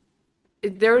directing.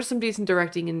 There was some decent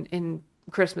directing in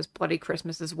Christmas Bloody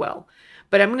Christmas as well.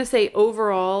 But I'm going to say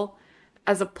overall,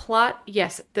 as a plot,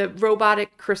 yes, the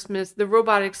robotic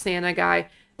Santa guy,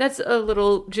 that's a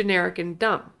little generic and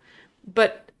dumb.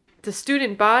 But the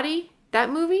Student Body, that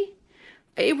movie,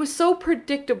 it was so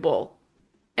predictable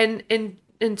and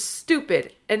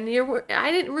stupid. And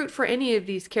I didn't root for any of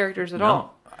these characters at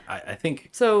all. I think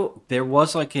So there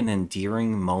was like an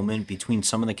endearing moment between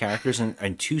some of the characters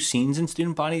and two scenes in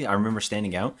Student Body I remember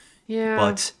standing out. yeah,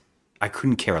 But I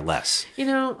couldn't care less. you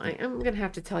know, I'm gonna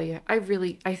have to tell you,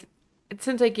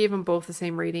 since I gave them both the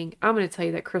same rating, I'm gonna tell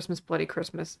you that Christmas Bloody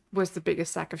Christmas was the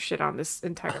biggest sack of shit on this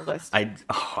entire list.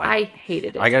 I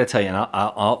hated it. I gotta tell you, and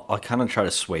I'll kind of try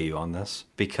to sway you on this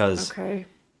because Okay.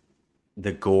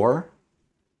 the gore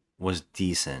was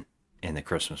decent in the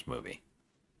Christmas movie,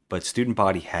 but Student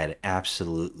Body had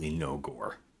absolutely no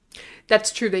gore.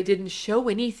 That's true. They didn't show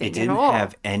anything It didn't at all.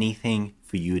 have anything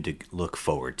for you to look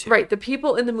forward to. Right. The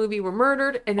people in the movie were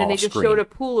murdered, and then they Off just screen. showed a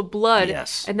pool of blood.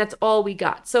 Yes. And that's all we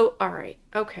got. So, all right.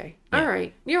 Okay. All Yeah.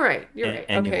 right. You're right. You're right.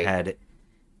 And okay. you had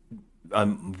a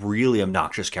really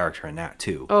obnoxious character in that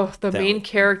too. Oh, the That- main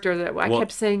character that I well,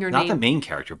 kept saying her not name. the main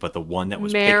character, but the one that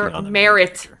was picking on the main Merit.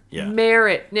 character. Yeah,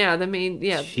 Merit. Yeah, the main.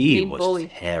 Yeah, she main was bully.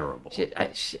 terrible. I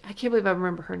can't believe I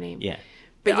remember her name. Yeah.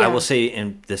 But I yeah. will say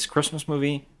in this Christmas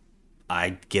movie,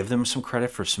 I give them some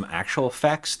credit for some actual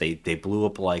effects. They blew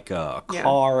up like a Yeah.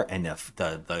 car, and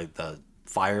the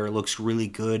fire looks really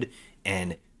good.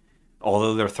 And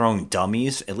although they're throwing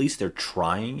dummies, at least they're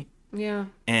trying. Yeah.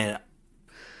 And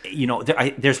you know,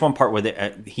 there's one part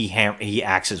where he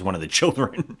acts as one of the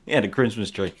children at a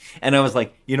Christmas tree, and I was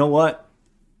like, you know what,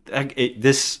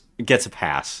 this gets a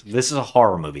pass. This is a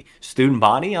horror movie. Student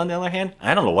Body, on the other hand,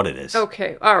 I don't know what it is.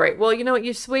 Okay. All right. Well, you know what?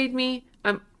 You swayed me.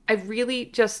 I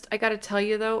really I got to tell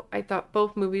you though, I thought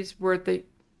both movies were they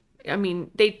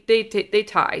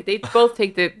tie. They both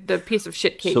take the piece of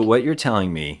shit cake. So what you're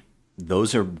telling me,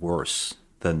 those are worse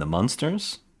than the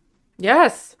Munsters?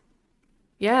 Yes.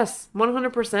 Yes,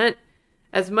 100%.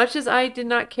 As much as I did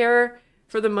not care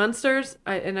for the Munsters,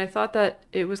 I thought that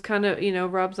it was kind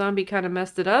of, Rob Zombie kind of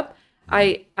messed it up.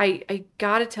 I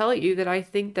gotta tell you that I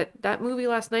think that movie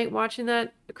last night, watching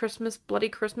that Christmas, Bloody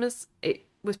Christmas, it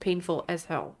was painful as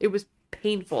hell. It was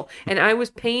painful. And I was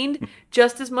pained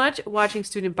just as much watching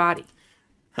Student Body.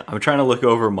 I'm trying to look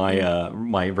over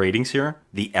my ratings here.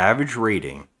 The average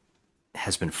rating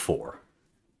has been 4.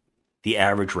 The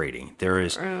average rating. There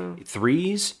is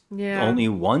 3s, Yeah. only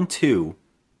 1, 2.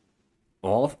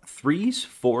 All 3s,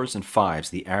 4s, and 5s.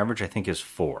 The average, I think, is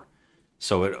 4.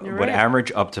 So it would right.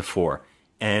 average up to 4.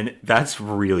 And that's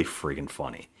really freaking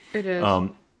funny. It is.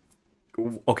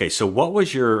 Okay, so what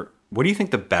do you think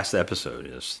the best episode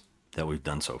is that we've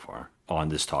done so far on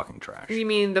this Talking Trash? You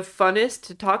mean the funnest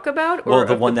to talk about, or Well,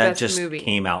 the of one that best just movie?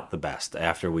 came out the best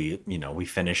after we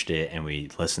finished it and we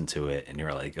listened to it and you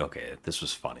were like, okay, this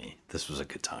was funny. This was a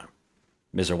good time.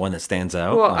 Is there one that stands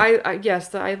out? Well, Like,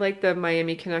 I like the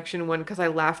Miami Connection one because I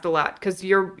laughed a lot because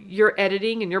your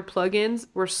editing and your plugins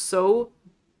were so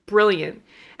brilliant.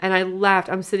 And I laughed.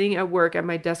 I'm sitting at work at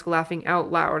my desk laughing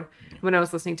out loud when I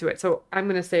was listening to it. So I'm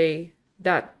going to say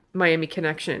that Miami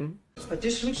Connection.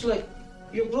 This looks like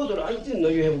your brother. I didn't know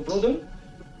you have a brother.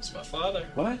 It's my father.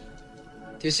 What?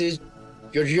 This is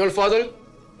your real father?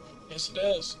 Yes, it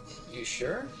is. You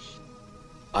sure?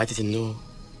 I didn't know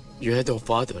you had a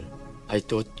father. I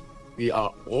thought we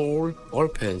are all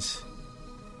orphans.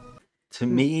 To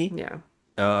me, Yeah.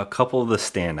 a couple of the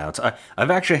standouts.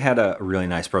 I've actually had a really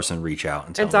nice person reach out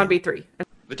and tell And Zombie me. 3.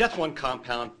 The Death One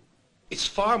compound is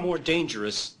far more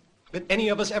dangerous than any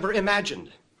of us ever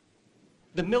imagined.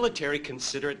 The military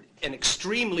consider it an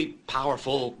extremely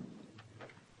powerful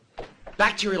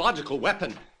bacteriological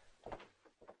weapon.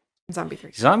 Zombie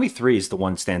 3. Zombie 3 is the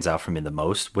one that stands out for me the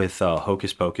most, with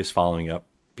Hocus Pocus following up,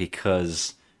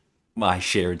 because I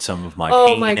shared some of my Oh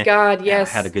pain. my God, and yes.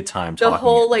 I had a good time The talking.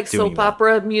 whole like doing soap that.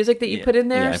 opera music that you Yeah, put in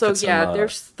there. I So put some, yeah,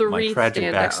 there's three my tragic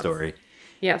standouts. backstory.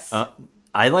 Yes.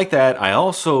 I like that.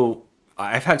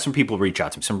 I've had some people reach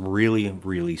out to me. Some really,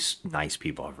 really nice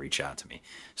people have reached out to me.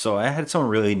 So I had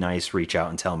someone really nice reach out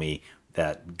and tell me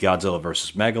that Godzilla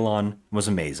vs. Megalon was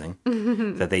amazing.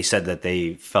 That they said that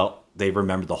they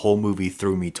remembered the whole movie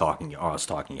through me us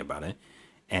talking about it.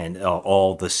 And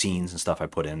all the scenes and stuff I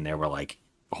put in there were like,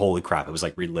 holy crap, it was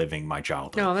like reliving my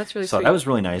childhood. Oh, that's really so sweet. that was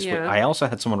really nice. But Yeah. I also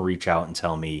had someone reach out and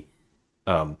tell me,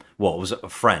 it was a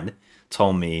friend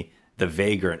told me the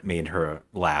Vagrant made her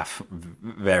laugh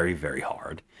very, very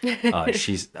hard.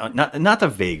 She's not the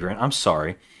Vagrant. I'm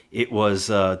sorry. It was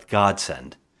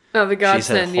Godsend. Oh, the She Godsend,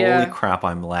 said, "Holy yeah. crap!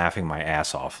 I'm laughing my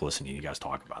ass off listening to you guys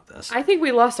talk about this." I think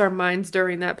we lost our minds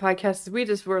during that podcast. We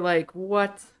just were like,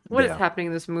 what is Yeah. happening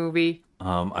in this movie?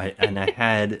 I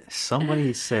had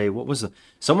somebody say, what was it?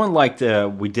 Someone liked,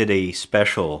 we did a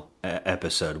special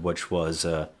episode, which was,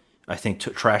 I think,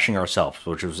 trashing ourselves,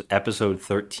 which was episode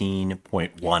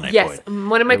 13.1. Yes,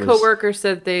 one of my It was- coworkers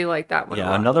said they liked that one. a Yeah,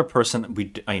 lot. another person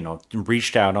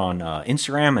reached out on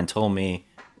Instagram and told me,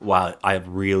 "Wow, I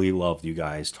really loved you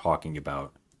guys talking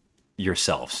about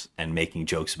yourselves and making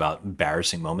jokes about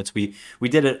embarrassing moments." We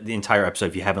did the entire episode,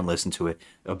 if you haven't listened to it,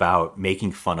 about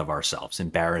making fun of ourselves,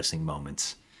 embarrassing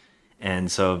moments,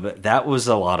 and so that was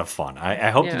a lot of fun.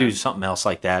 I hope to Yeah. do something else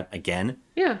like that again.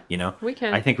 Yeah, You know, we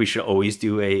can. I think we should always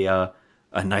do a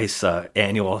nice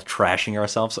annual trashing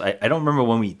ourselves. I don't remember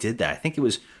when we did that. I think it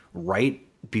was right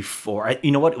before. You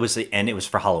know what? It was the end. It was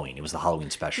for Halloween. It was the Halloween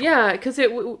special. Yeah, because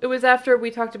it was after we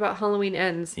talked about Halloween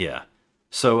Ends. Yeah.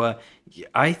 So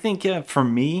I think for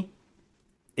me,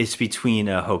 it's between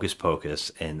Hocus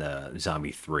Pocus and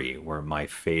Zombie 3 were my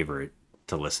favorite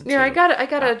to listen to. Yeah, I got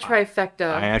a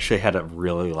trifecta. I actually had a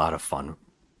really lot of fun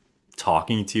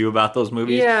talking to you about those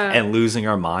movies Yeah. and losing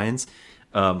our minds.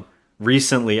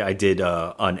 Recently, I did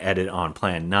an edit on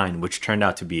Plan 9, which turned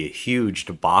out to be a huge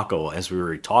debacle as we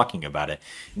were talking about it.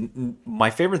 My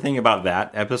favorite thing about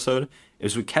that episode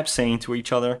is we kept saying to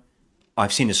each other,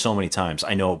 I've seen it so many times,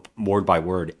 I know word by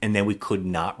word, and then we could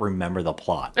not remember the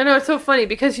plot. I know, it's so funny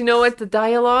because you know what, the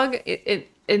dialogue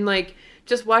and like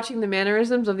just watching the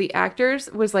mannerisms of the actors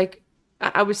was like,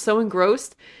 I was so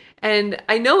engrossed, and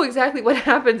I know exactly what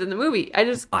happens in the movie.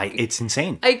 It's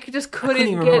insane. I just couldn't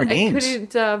even remember names. I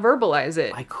couldn't verbalize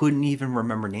it. I couldn't even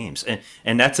remember names,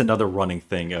 and that's another running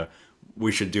thing.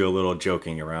 We should do a little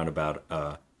joking around about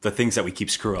the things that we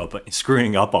keep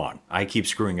screwing up on. I keep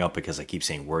screwing up because I keep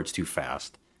saying words too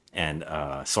fast, and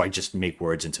so I just make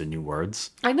words into new words.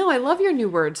 I know, I love your new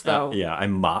words though. Yeah, I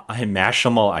mash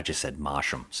them all. I just said mash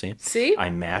them. See,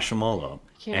 I mash them all up,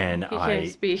 and he can't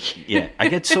speak. yeah, I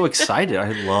get so excited.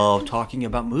 I love talking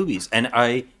about movies, and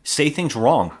I say things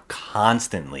wrong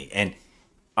constantly, and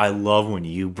I love when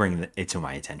you bring it to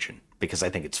my attention because I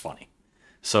think it's funny.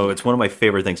 So it's one of my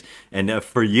favorite things. And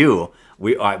for you,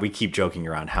 we keep joking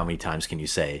around. How many times can you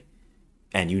say,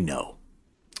 "and you know"?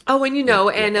 Oh, and you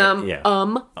know, and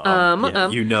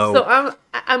you know. So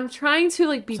I'm trying to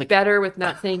like be better with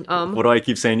not saying What do I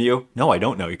keep saying to you? No, I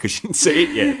don't know because you didn't say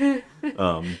it yet.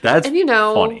 That's and you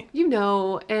know, funny. you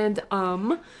know, and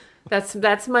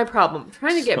that's my problem. I'm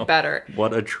trying to get better.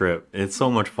 What a trip! It's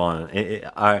so much fun.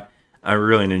 I'm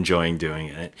really enjoying doing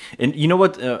it. And you know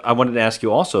what? I wanted to ask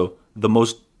you also the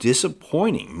most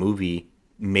disappointing movie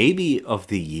maybe of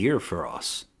the year for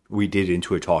us. We did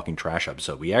into a Talking Trash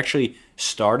episode. We actually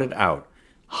started out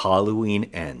Halloween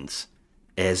Ends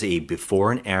as a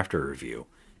before and after review,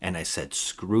 and I said,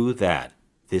 "Screw that!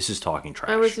 This is Talking Trash."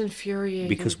 I was infuriated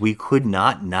because we could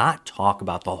not talk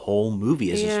about the whole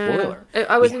movie as a spoiler.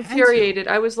 I was We had to. infuriated.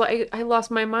 I was like, I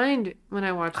lost my mind when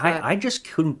I watched that. I just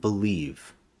couldn't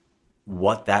believe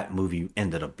what that movie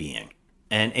ended up being,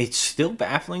 and it's still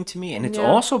baffling to me. And it's Yeah.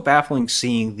 also baffling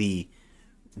seeing the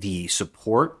the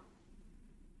support,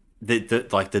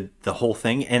 the whole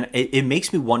thing, and it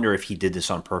makes me wonder if he did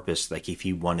this on purpose, like if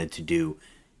he wanted to do,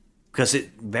 because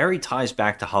it very ties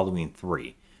back to Halloween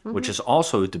 3, which is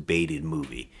also a debated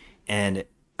movie, and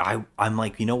I'm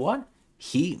like, you know what?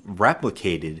 He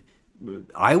replicated,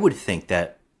 I would think,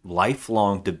 that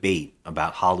lifelong debate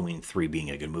about Halloween 3 being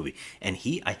a good movie, and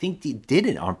I think he did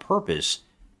it on purpose.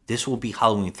 This will be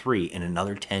Halloween 3 in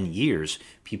another 10 years.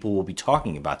 People will be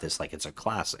talking about this like it's a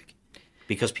classic.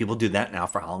 Because people do that now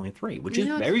for Halloween 3, which is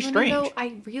very strange.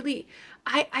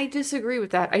 I disagree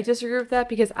with that. I disagree with that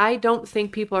because I don't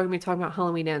think people are going to be talking about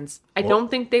Halloween Ends. I don't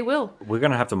think they will. We're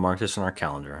going to have to mark this on our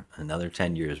calendar. Another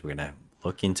 10 years, we're going to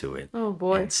look into it. Oh,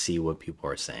 boy. And see what people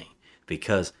are saying.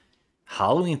 Because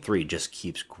Halloween 3 just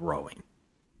keeps growing.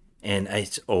 And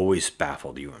it's always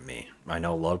baffled you and me. I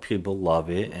know a lot of people love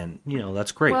it, and,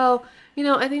 that's great. Well,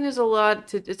 I think it's a lot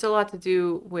to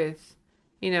do with,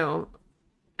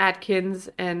 Atkins,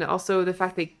 and also the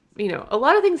fact that a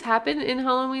lot of things happen in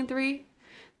Halloween 3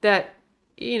 that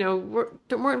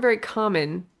weren't very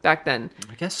common back then.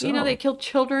 I guess so. They killed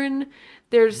children.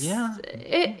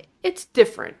 It's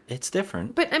different. It's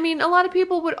different. But I mean, a lot of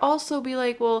people would also be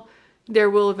like, well,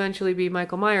 there will eventually be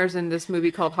Michael Myers in this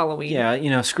movie called Halloween.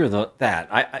 Yeah, screw that.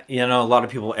 A lot of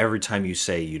people, every time you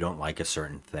say you don't like a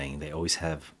certain thing, they always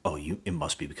have, it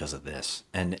must be because of this.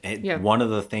 And one of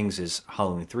the things is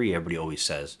Halloween 3, everybody always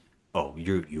says,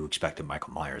 you expected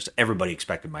Michael Myers. Everybody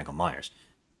expected Michael Myers.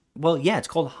 Well, yeah, it's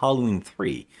called Halloween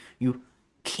 3. You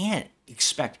can't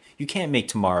make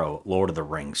tomorrow Lord of the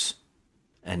Rings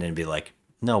and then be like,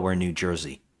 no, we're in New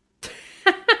Jersey.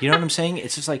 You know what I'm saying?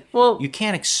 It's just like, you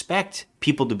can't expect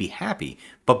people to be happy.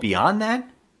 But beyond that,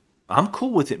 I'm cool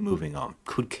with it moving on.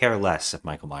 Could care less if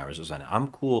Michael Myers was in it. I'm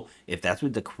cool if that's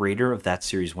what the creator of that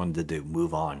series wanted to do.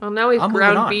 Move on. Well, now he's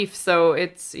ground beef, so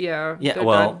it's, Yeah,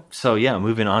 well, done.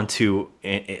 Moving on to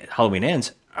Halloween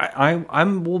Ends, I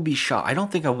will be shocked. I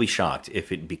don't think I'll be shocked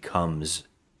if it becomes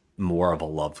more of a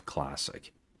loved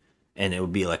classic. And it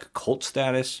would be like a cult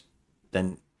status,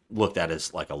 then looked at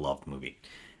as like a loved movie.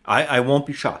 I won't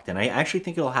be shocked, and I actually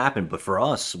think it'll happen. But for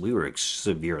us, we were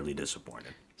severely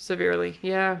disappointed. Severely,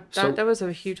 yeah. That was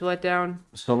a huge letdown.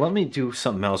 So let me do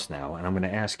something else now, and I'm going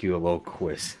to ask you a little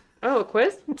quiz. Oh, a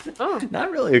quiz? Oh.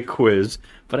 Not really a quiz,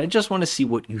 but I just want to see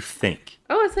what you think.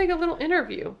 Oh, it's like a little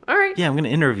interview. All right. Yeah, I'm going to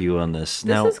interview on this.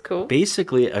 This is cool.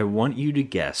 Basically, I want you to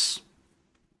guess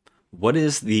what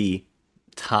is the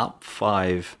top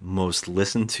 5 most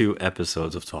listened to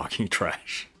episodes of Talking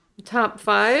Trash. Top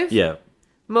 5? Yeah.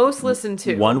 Most listened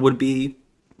to. 1 would be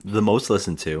the most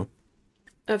listened to.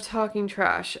 Of Talking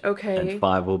Trash. Okay. And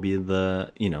 5 will be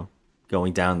the,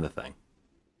 going down the thing.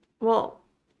 Well,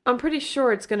 I'm pretty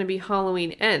sure it's going to be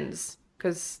Halloween Ends,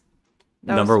 because...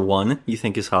 Number 1, you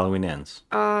think is Halloween Ends?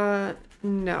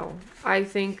 No. I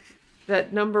think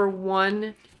that number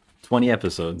 1... 20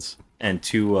 episodes and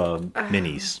 2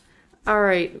 minis. All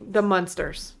right, The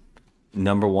Munsters.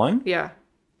 Number 1? Yeah.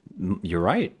 You're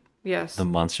right. Yes. The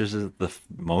Munsters is the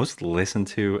most listened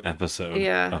to episode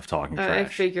of Talking Trash. I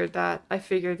figured that. I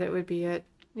figured that would be it.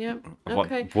 Yep.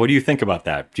 Okay. What do you think about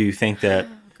that? Do you think that...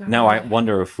 Now, I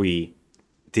wonder if we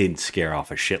did scare off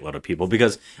a shitload of people,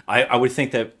 because I would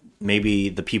think that maybe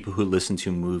the people who listen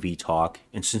to Movie Talk,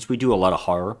 and since we do a lot of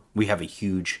horror, we have a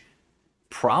huge,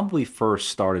 probably first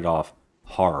started off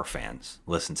horror fans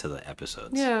listen to the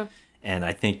episodes. Yeah. And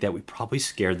I think that we probably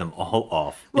scared them all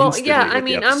off. Well, yeah, I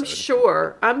mean, I'm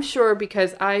sure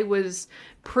because I was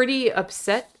pretty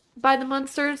upset by the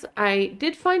Munsters. I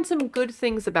did find some good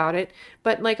things about it,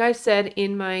 but like I said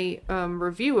in my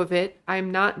review of it,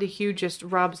 I'm not the hugest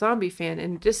Rob Zombie fan,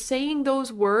 and just saying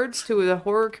those words to the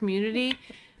horror community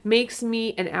makes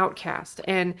me an outcast,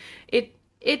 and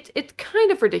it's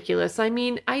kind of ridiculous. I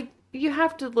mean, you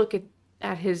have to look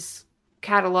at his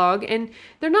catalog, and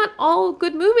they're not all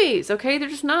good movies, okay? They're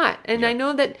just not. And I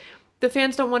know that the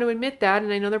fans don't want to admit that,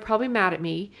 and I know they're probably mad at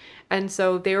me, and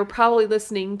so they were probably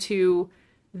listening to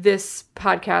this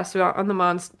podcast about on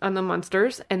the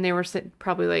Munsters, and they were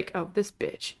probably like, oh, this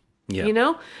bitch.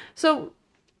 So,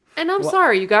 and I'm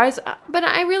sorry, you guys, but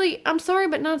I'm sorry,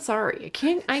 but not sorry. I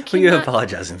can't. Well, you're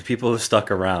apologizing. The people who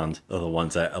stuck around are the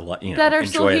ones that that are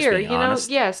still here. Honest.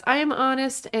 Yes, I am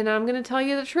honest, and I'm going to tell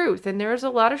you the truth. And there's a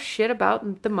lot of shit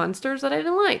about the Munsters that I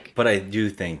didn't like. But I do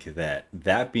think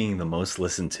that being the most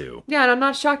listened to. Yeah, and I'm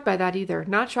not shocked by that either.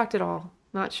 Not shocked at all.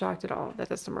 Not shocked at all that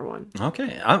that's number 1.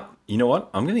 Okay, you know what?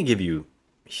 I'm going to give you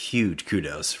huge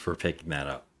kudos for picking that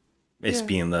up. It's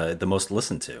being the most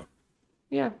listened to.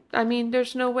 Yeah, I mean,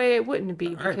 there's no way it wouldn't be.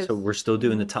 All right, so we're still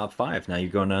doing the top 5. Now you're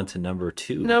going on to number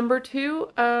 2. Number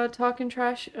 2, Talking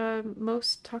Trash,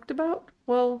 most talked about?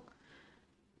 Well,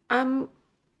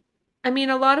 I mean,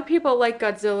 a lot of people like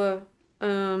Godzilla.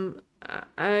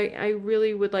 I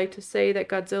really would like to say that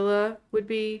Godzilla would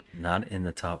be. Not in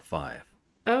the top 5.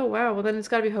 Oh wow, well then it's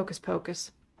got to be Hocus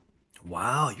Pocus.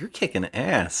 Wow, you're kicking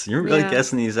ass. You're really Yeah.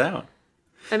 guessing these out.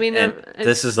 I mean, And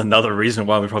this is another reason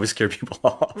why we probably scare people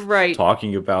off. Right.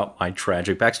 Talking about my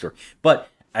tragic backstory. But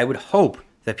I would hope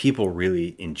that people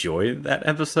really enjoyed that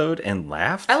episode and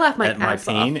laughed I laughed my at my ass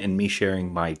pain off. and me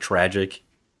sharing my tragic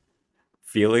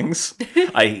feelings.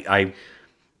 I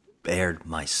bared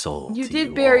my soul. You to did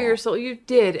you bare all. your soul. You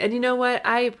did, and you know what?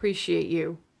 I appreciate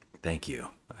you. Thank you.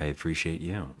 I appreciate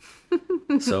you.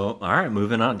 So, all right,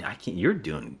 moving on. You're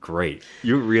doing great.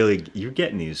 You're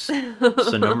getting these.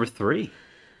 So number 3.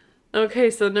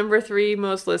 Okay, so number 3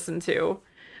 most listened to.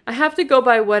 I have to go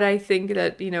by what I think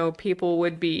that, people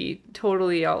would be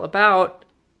totally all about.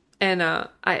 And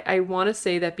I want to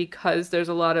say that because there's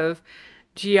a lot of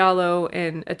Giallo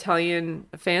and Italian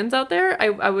fans out there,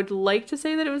 I would like to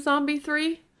say that it was Zombie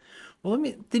 3. Well,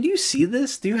 did you see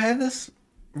this? Do you have this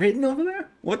written over there?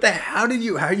 How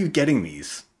are you getting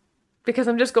these? Because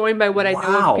I'm just going by what I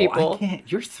know of people. I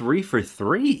can't. You're 3 for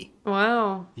 3.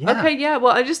 Wow. Yeah. Okay, yeah.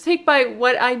 Well, I just take by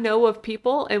what I know of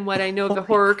people and what I know of the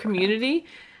horror community.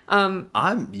 I'm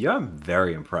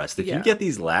very impressed. If Yeah. you get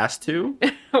these last 2,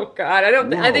 Oh God, I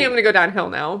think I'm Whoa. gonna go downhill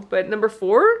now. But number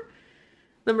 4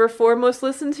 most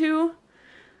listened to.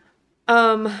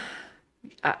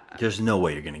 there's no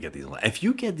way you're gonna get these. If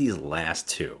you get these last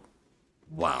 2,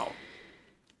 wow.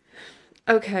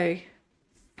 Okay,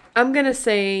 I'm gonna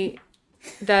say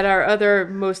that our other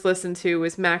most listened to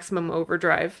was Maximum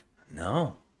Overdrive.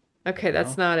 No. Okay,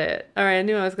 that's not it. All right, I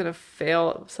knew I was gonna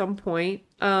fail at some point.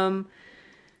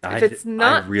 If it's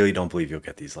not- I really don't believe you'll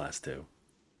get these last 2.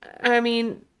 I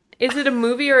mean, is it a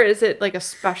movie or is it like a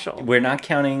special? We're not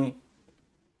counting.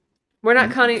 We're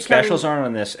not counting Specials aren't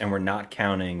on this, and we're not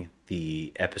counting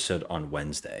the episode on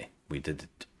Wednesday. We did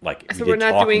So we're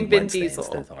not doing Vin Wednesday Diesel.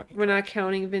 instead of Talking. We're not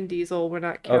counting Vin Diesel. We're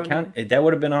not Oh, counting. that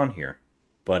would have been on here,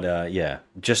 but yeah,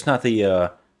 just not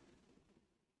the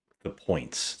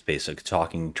points. Basically,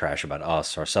 talking trash about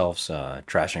ourselves,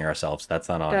 trashing ourselves. That's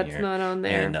not on That's here. not on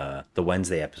there. And the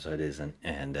Wednesday episode isn't.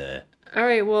 And All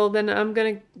right, well then I'm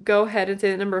gonna go ahead and say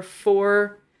that number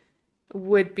 4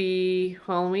 would be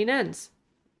Halloween Ends.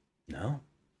 no,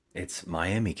 it's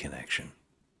Miami Connection,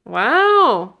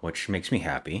 Wow. which makes me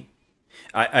happy.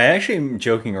 I actually am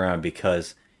joking around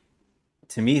because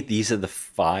to me, these are the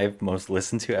 5 most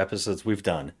listened to episodes we've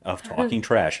done of talking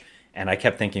trash. And I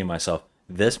kept thinking to myself,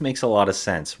 this makes a lot of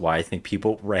sense why I think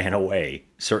people ran away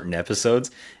certain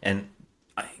episodes. And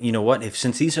you know what?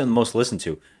 Since these are the most listened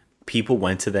to, people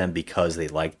went to them because they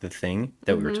liked the thing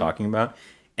that we were talking about.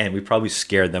 And we probably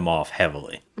scared them off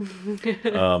heavily.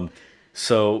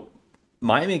 So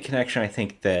Miami Connection, I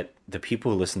think that the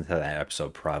people who listened to that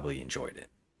episode probably enjoyed it.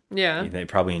 Yeah. They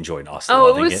probably enjoyed us. Oh, it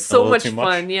loving was a so little much too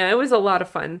fun. Yeah, it was a lot of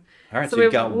fun. All right, so we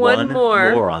we've have got one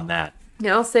more. more on that.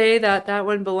 Now I'll say that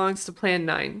one belongs to Plan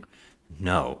 9.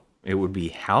 No, it would be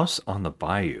House on the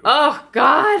Bayou. Oh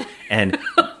God. And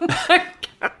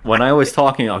when I was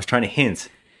talking, I was trying to hint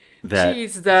that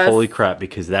Jesus. holy crap,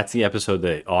 because that's the episode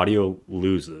that audio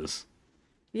loses.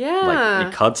 Yeah. Like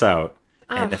it cuts out.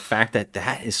 And the fact that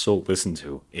that is so listened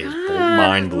to is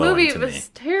mind The blowing movie to me. was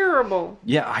terrible.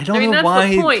 Yeah, I don't mean, know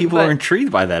that's the why point, people but- are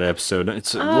intrigued by that episode.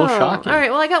 It's a little shocking. All right.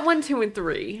 Well, I got 1, 2, and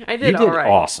 3. I You did did all right.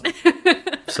 awesome.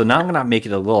 So now I'm gonna make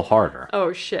it a little harder.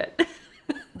 Oh shit.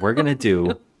 We're gonna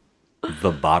do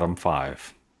the bottom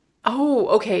 5. Oh,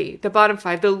 okay. The bottom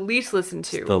 5, the least listened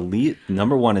to. The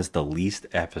number 1 is the least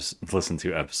listened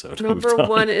to episode. we've Number done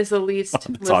 1 is the least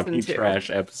on the Talking listened to. Trash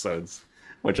episodes,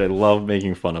 which I love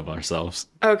making fun of ourselves.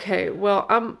 Okay, well,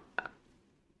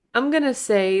 I'm gonna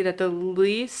say that the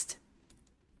least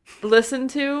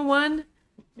listened to one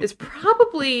is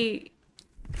probably.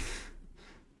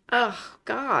 Oh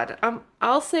God,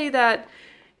 I'll say that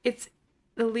it's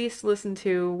the least listened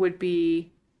to would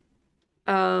be.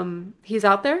 He's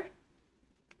Out There.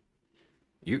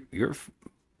 You're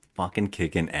fucking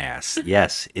kicking ass.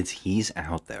 Yes, He's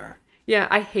Out There. Yeah,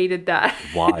 I hated that.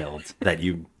 Wild that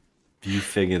you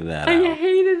figured that I out.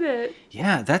 hated it.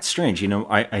 Yeah, that's strange.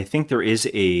 I think there is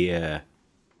a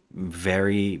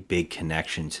very big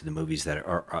connection to the movies that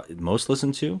are most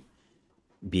listened to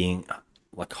being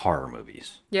like horror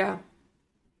movies. Yeah.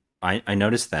 I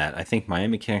noticed that. I think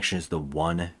Miami Connection is the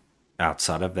one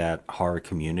outside of that horror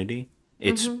community.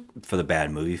 It's for the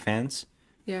bad movie fans.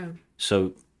 Yeah.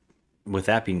 So, with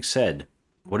that being said,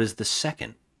 what is the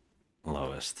second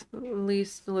lowest?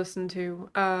 Least listened to.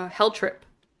 Hell Trip.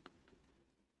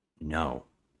 No.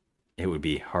 It would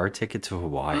be Hard Ticket to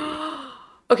Hawaii.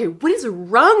 Okay, what is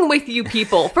wrong with you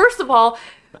people? First of all,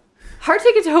 Hard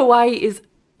Ticket to Hawaii is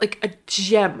like a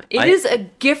gem. It is a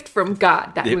gift from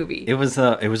God, that movie. It was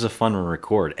a fun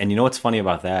record. And you know what's funny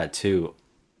about that too?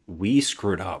 We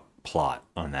screwed up plot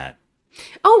on that.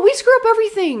 Oh, we screw up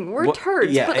everything. We're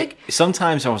turds. Yeah, but like,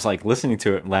 sometimes I was like listening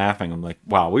to it and laughing. I'm like,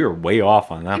 wow, we were way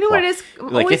off on that. You know plot. what it is?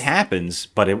 Like it happens,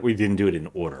 but we didn't do it in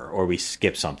order, or we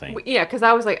skipped something. yeah, because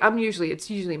I was like, it's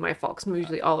usually my fault, 'cause I'm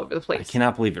usually all over the place. I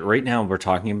cannot believe it. Right now we're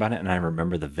talking about it, and I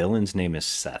remember the villain's name is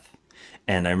Seth.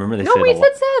 And I remember they No, said we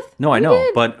said Seth. No, I We know,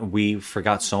 did. but we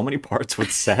forgot so many parts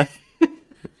with Seth.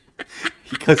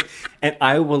 And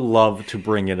I would love to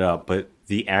bring it up, but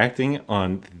the acting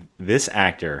on this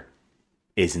actor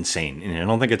is insane. And I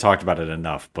don't think I talked about it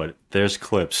enough, but there's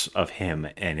clips of him,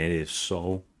 and it is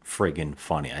so friggin'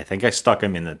 funny. I think I stuck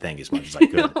him in the thing as much as I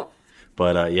could.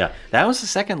 But yeah, that was the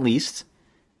second least.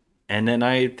 And then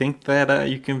I think that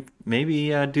you can maybe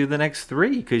do the next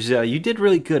three, because you did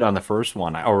really good on the first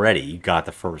one already. You got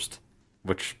the first,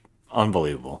 which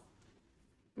unbelievable.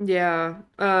 Yeah.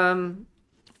 All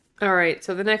right.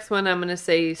 So the next one, I'm gonna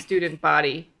say Student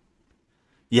Body.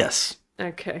 Yes,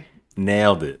 Okay.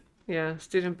 nailed it. Yeah,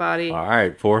 Student Body. All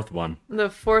right, fourth one. The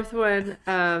fourth one,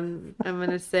 I'm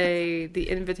gonna say The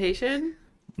Invitation.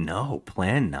 No,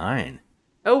 Plan 9.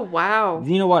 Oh wow.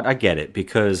 You know what? I get it,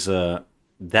 because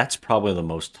that's probably the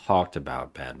most talked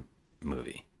about bad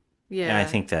movie. Yeah. And I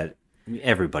think that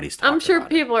everybody's talking I'm sure about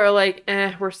people are like,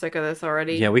 we're sick of this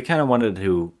already. Yeah, we kind of wanted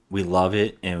to. We love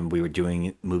it, and we were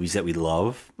doing movies that we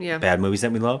love. Yeah. Bad movies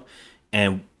that we love,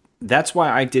 and that's why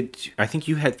I did. I think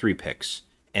you had 3 picks,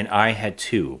 and I had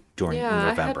 2 during Yeah,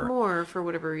 November. I had more for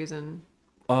whatever reason.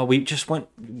 We just went.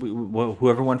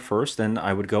 Whoever went first, then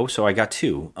I would go. So I got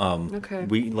 2. Okay.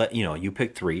 We let you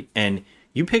picked 3, and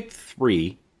you picked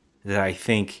 3 that I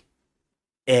think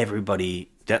everybody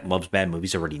that loves bad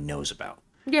movies already knows about.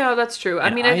 Yeah, that's true. I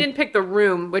And mean, I didn't pick The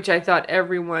Room, which I thought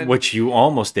everyone. Which you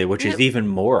almost did, which is even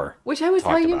more. Which I was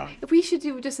talked telling you, about. we should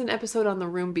do just an episode on The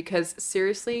Room, because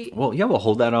seriously. Well, yeah, we'll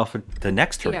hold that off for the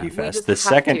next Yeah, Turkey we Fest, just the have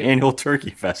second to. annual Turkey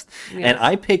Fest. Yes. And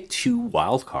I picked 2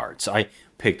 wild cards. I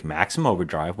picked Maximum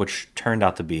Overdrive, which turned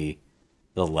out to be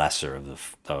the lesser of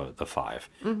the 5.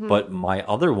 Mhm. But my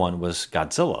other one was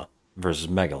Godzilla versus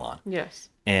Megalon. Yes.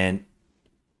 And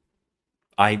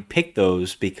I picked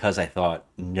those because I thought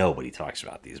nobody talks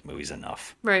about these movies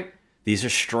enough. Right. These are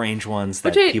strange ones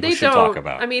that Which people they should don't. talk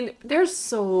about. I mean, there's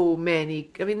so many.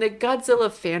 I mean, the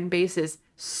Godzilla fan base is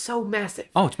so massive.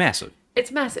 Oh, it's massive.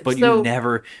 It's massive. But so, you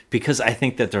never, because I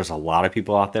think that there's a lot of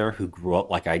people out there who grew up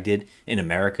like I did in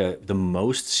America. The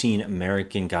most seen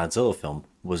American Godzilla film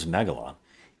was Megalon.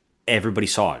 Everybody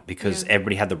saw it because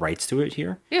everybody had the rights to it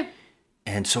here. Yeah.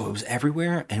 And so it was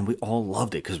everywhere, and we all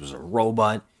loved it because it was a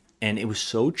robot, and it was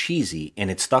so cheesy,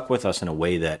 and it stuck with us in a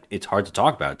way that it's hard to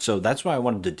talk about. So that's why I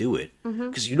wanted to do it,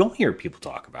 because you don't hear people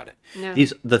talk about it. No.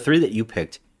 The 3 that you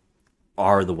picked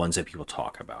are the ones that people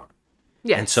talk about.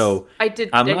 Yes. And so I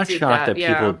I'm not shocked that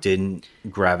yeah. people didn't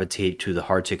gravitate to the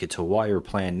Hard Ticket to Hawaii or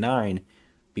Plan 9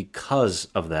 because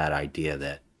of that idea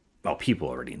that, well, people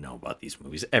already know about these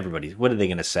movies. Everybody, what are they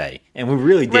going to say? And we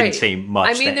really didn't Right. say much.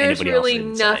 I mean, that there's anybody really else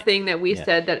didn't say. nothing that we Yeah.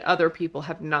 said that other people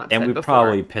have not And said we before.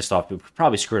 probably pissed off. We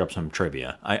probably screwed up some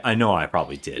trivia. I know I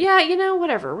probably did. Yeah,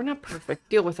 whatever. We're not perfect.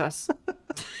 Deal with us.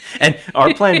 And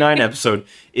our Plan 9 episode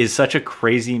is such a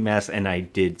crazy mess, and I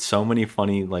did so many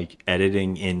funny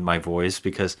editing in my voice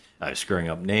because I was screwing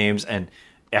up names, and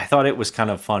I thought it was kind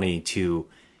of funny to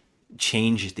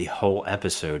change the whole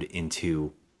episode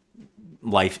into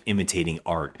life imitating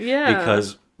art. Yeah.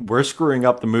 Because we're screwing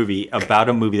up the movie about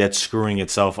a movie that's screwing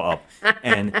itself up,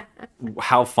 and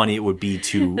how funny it would be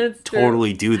to That's true.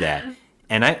 totally do that.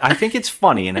 And I think it's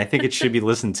funny, and I think it should be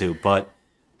listened to, but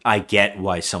I get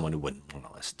why someone wouldn't want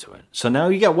to listen to it. So now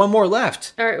you got one more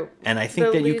left. All right. And I think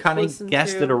the that you least kind of listened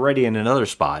guessed to. it already in another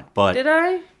spot, but Did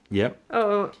I? Yep.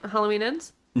 Oh, Halloween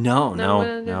Ends? No,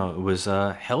 No, it was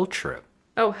Hell Trip.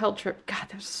 Oh, Hell Trip. God,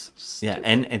 that's so Yeah,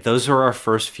 and those are our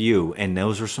first few, and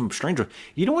those are some strange ones.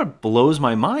 You know what blows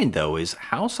my mind, though, is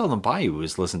House on the Bayou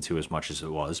was listened to as much as it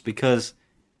was, because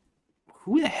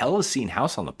who the hell has seen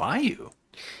House on the Bayou?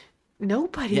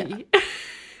 Nobody. Yeah.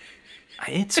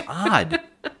 It's odd.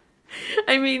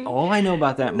 I mean, All I know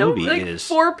about that movie is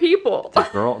 4 people.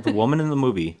 the woman in the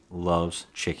movie loves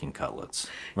chicken cutlets,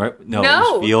 right? No,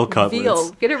 No, it was veal cutlets. veal.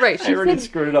 Get it right. I already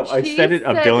screwed it up. I she said it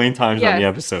a billion times on the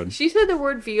episode. She said the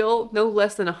word veal no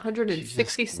less than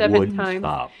 167 Wouldn't times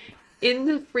stop. in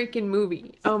the freaking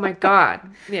movie. Oh my god.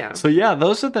 Yeah. So yeah,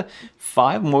 those are the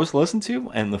 5 most listened to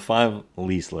and the 5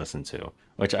 least listened to,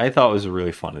 which I thought was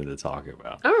really funny to talk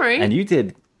about. All right. And you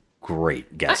did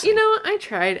great guessing. You know, I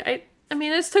tried. I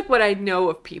mean, let's took what I know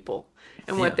of people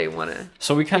and what they want to.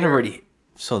 So we kind of already.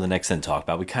 So the next thing to talk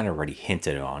about, we kind of already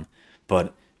hinted on,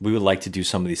 but we would like to do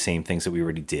some of these same things that we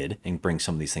already did and bring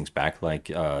some of these things back, like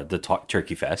the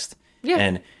Turkey Fest. Yeah.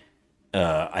 And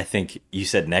I think you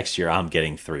said next year I'm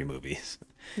getting 3 movies.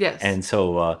 Yes. And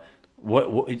so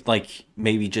what like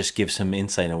maybe just give some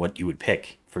insight on what you would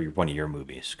pick for one of your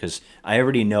movies, because I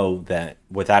already know that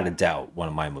without a doubt one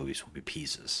of my movies will be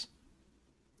Pieces.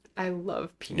 I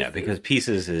love Pieces. Yeah, because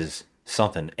Pieces is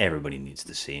something everybody needs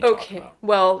to see. And talk Okay. about.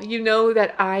 Well, you know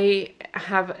that I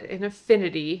have an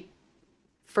affinity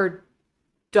for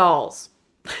dolls.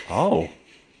 Oh,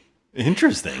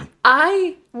 interesting.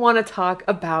 I want to talk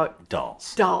about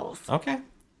Dolls. dolls. Okay,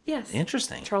 Yes.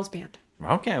 interesting. Charles Band.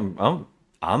 Okay,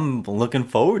 I'm looking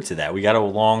forward to that. We got a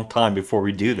long time before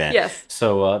we do that. Yes.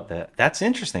 So that's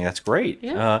interesting. That's great.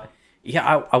 Yeah.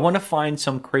 I want to find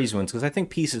some crazy ones because I think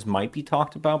Pieces might be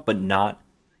talked about, but not.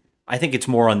 I think it's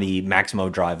more on the Maximo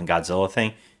Drive and Godzilla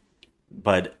thing.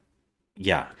 But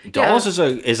yeah, Dolls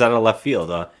is out of left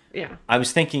field. Yeah. I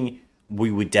was thinking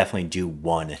we would definitely do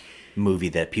one movie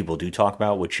that people do talk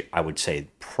about, which I would say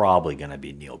probably going to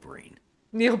be Neil Breen.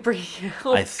 Neil Breen.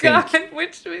 Oh, I think- God.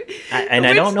 Which I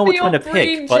don't know which one to Neil pick,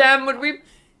 Breen but gem would we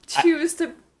choose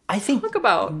to I think talk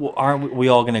about? Are we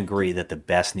all going to agree that the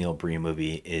best Neil Breen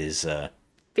movie is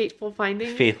Fateful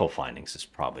Findings? Faithful Findings is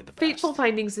probably the best. Fateful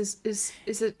Findings is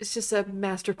it's just a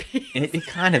masterpiece. It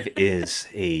kind of is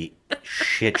a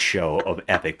shit show of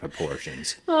epic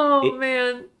proportions. Oh,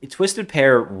 man. Twisted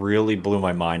Pair really blew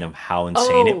my mind of how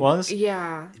insane it was.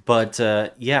 Yeah. But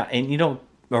yeah, and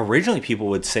originally people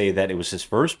would say that it was his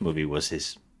first movie, was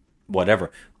his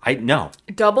whatever. No.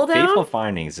 Double Down? Faithful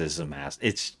Findings is a mess.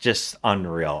 It's just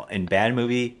unreal. And bad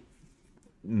movie,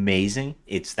 amazing.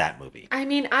 It's that movie. I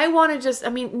mean,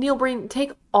 Neil Breen,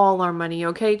 take all our money,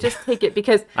 okay? Just take it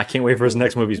because I can't wait for his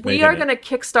next movie's we are going to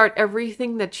kickstart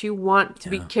everything that you want to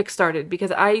be kickstarted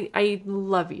because I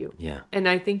love you. Yeah. And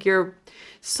I think you're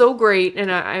so great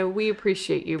and we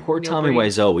appreciate you. Poor Neil Tommy Breen.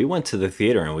 Wiseau. We went to the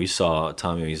theater and we saw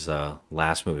Tommy's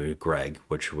last movie, Greg,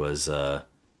 which was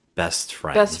Best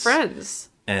Friends. Best Friends.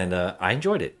 And I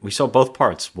enjoyed it. We saw both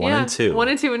parts, 1 and 2. 1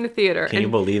 and 2 in the theater. Can you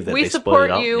believe that we they split support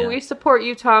it up? you. Yeah. We support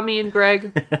you, Tommy and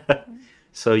Greg.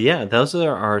 So yeah, those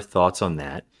are our thoughts on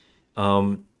that.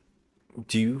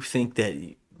 Do you think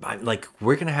that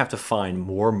we're gonna have to find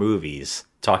more movies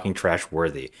talking trash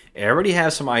worthy? I already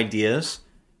have some ideas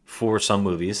for some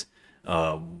movies.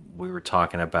 We were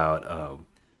talking about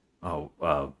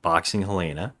Boxing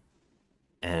Helena,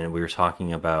 and we were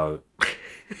talking about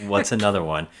what's another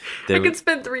one? I could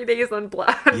spend 3 days on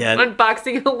Yeah.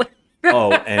 unboxing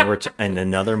a and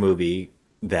another movie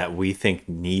that we think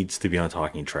needs to be on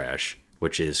Talking Trash,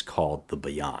 which is called The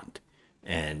Beyond.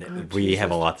 And we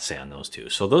have a lot to say on those two.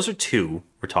 So those are 2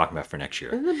 we're talking about for next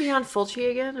year. Isn't it Beyond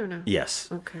Fulci again or no? Yes.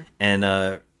 Okay.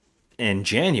 And in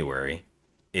January,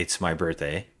 it's my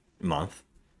birthday month,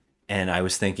 and I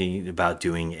was thinking about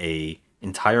doing a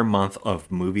entire month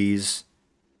of movies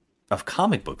of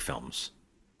comic book films,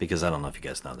 because I don't know if you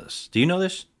guys know this. Do you know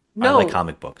this? No. I like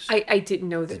comic books. I didn't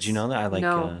know this. Did you know that? I like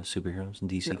No. superheroes and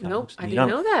DC comics. Nope, I You didn't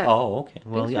don't- know that. Oh, okay.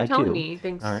 Well, Thanks yeah, for I telling do. me.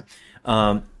 Thanks. All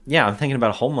right. Yeah, I'm thinking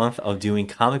about a whole month of doing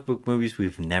comic book movies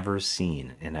we've never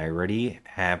seen, and I already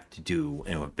have to do,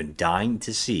 and I've been dying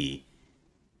to see,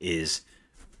 is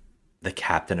the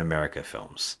Captain America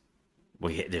films.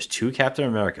 There's 2 Captain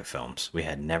America films we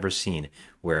had never seen,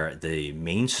 where the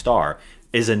main star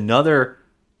is another,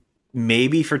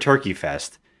 maybe for Turkey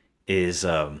Fest, is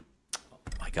oh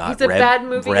my god, It's a bad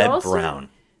movie Red also? Brown.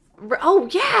 Oh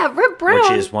yeah, Red Brown.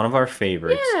 Which is one of our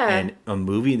favorites, Yeah. and a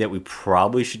movie that we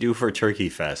probably should do for Turkey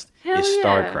Fest Hell is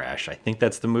Star yeah. Crash. I think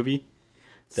that's the movie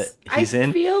that he's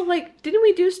in. I feel like didn't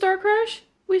we do Star Crash?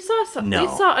 We saw something. No.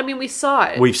 We saw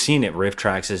it. We've seen it. Riff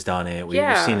Tracks has done it. We've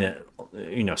Yeah. seen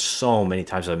it, so many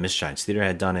times. Miss Giants Theater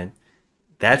had done it.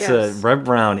 That's Yes. Red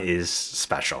Brown is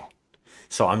special.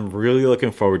 So I'm really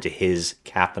looking forward to his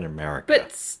Captain America.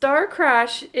 But Star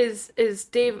Crash is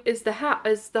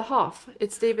the Hoff.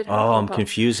 It's David. Oh, I'm Hasselhoff.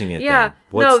 confusing it. Yeah, then.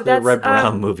 What's no, the that's, Red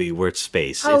Brown movie where it's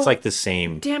space? oh, It's like the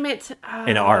same. Damn it!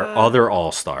 And our other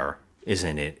All Star is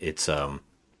in it. It's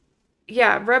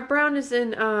Yeah, Red Brown is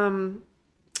in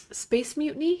Space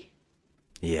Mutiny.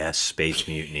 Yes, Space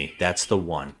Mutiny. That's the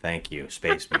one. Thank you,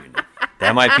 Space Mutiny.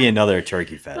 That might be another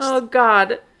Turkey Fest. Oh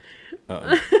God.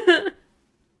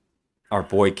 Our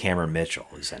boy Cameron Mitchell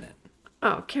is in it,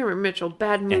 Oh, Cameron Mitchell,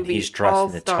 bad movie. and he's dressed in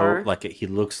a All-star. tote like he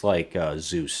looks like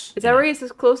Zeus. Is that where he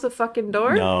says close the fucking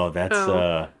door? No, that's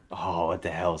Oh. what the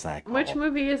hell is that called? Which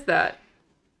movie is that?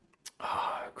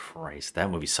 Christ, that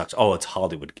movie sucks. Oh, it's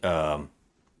Hollywood.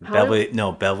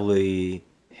 Beverly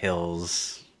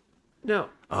Hills. No.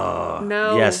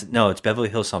 No. Yes, no, it's Beverly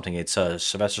Hills something. It's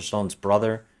Sylvester Stallone's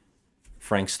brother,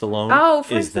 Frank Stallone. Oh,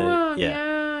 Frank is the- Stallone.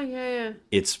 Yeah, Yeah.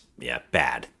 it's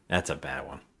bad. That's a bad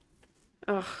one.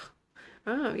 Ugh.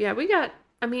 Oh, yeah. We got.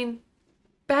 I mean,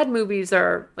 bad movies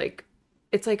are like,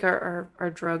 it's like our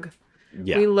drug.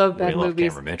 Yeah, We love bad we love movies.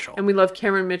 Cameron Mitchell. And we love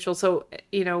Cameron Mitchell. So,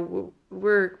 you know,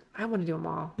 I want to do them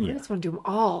all. I just want to do them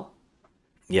all.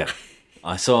 Yeah.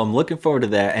 So I'm looking forward to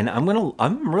that, and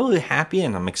I'm really happy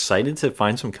and I'm excited to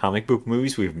find some comic book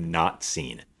movies we've not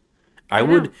seen.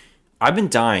 I've been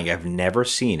dying. I've never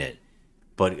seen it,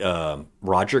 but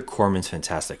Roger Corman's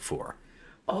Fantastic Four.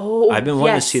 Oh, I've been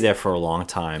wanting to yes. see that for a long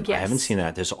time. I haven't Yes. seen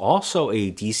that. There's also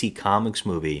a DC Comics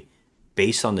movie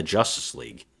based on the Justice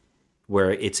League,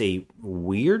 where it's a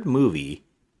weird movie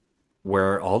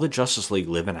where all the Justice League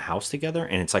live in a house together,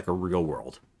 and it's like a real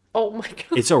world. Oh my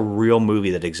god. It's a real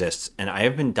movie that exists, and I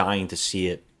have been dying to see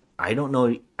it. I don't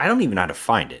even know how to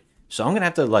find it. So I'm gonna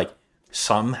have to like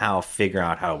somehow figure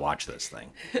out how to watch this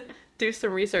thing. Do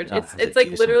some research. I'll have It's to like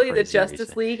do some literally the crazy Justice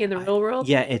research. League in the real world.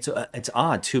 Yeah, it's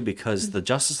odd too because the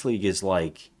Justice League is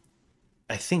like,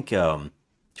 I think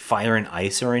Fire and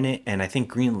Ice are in it, and I think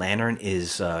Green Lantern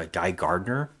is Guy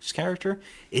Gardner's character.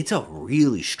 It's a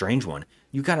really strange one.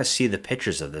 You got to see the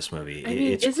pictures of this movie. I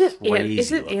mean, It's is it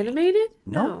crazy looking. animated?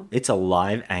 No, it's a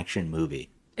live action movie.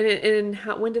 And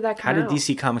when did that How come did out?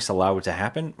 DC Comics allow it to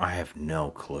happen? I have no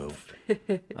clue.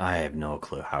 I have no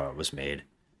clue how it was made.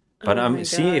 But Oh my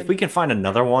see if God. we can find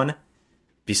another one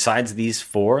besides these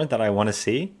four that I want to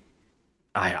see.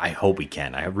 I hope we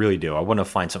can. I really do. I want to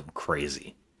find something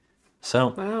crazy. So,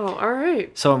 Wow. All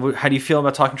right. so how do you feel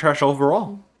about Talking Trash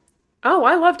overall? Oh,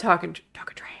 I love talking trash.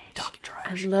 Talking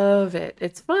I Trash. love it.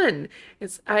 It's fun.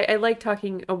 I like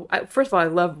talking. First of all, I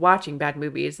love watching bad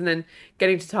movies and then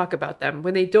getting to talk about them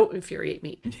when they don't infuriate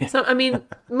me. So I mean,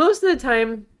 most of the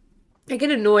time, I get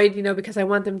annoyed, because I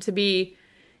want them to be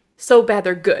so bad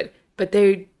they're good, but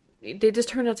they just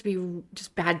turn out to be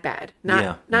just bad.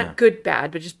 Not good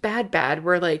bad, but just bad.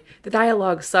 Where like the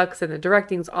dialogue sucks and the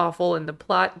directing's awful and the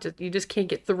plot you just can't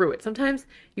get through it. Sometimes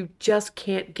you just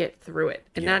can't get through it,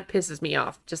 and that pisses me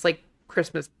off. Just like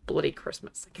bloody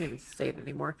Christmas. I can't even say it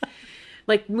anymore.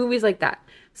 Like movies like that.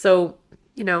 So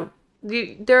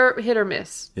they're hit or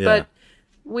miss. Yeah. But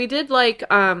we did like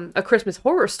A Christmas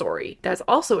Horror Story. That's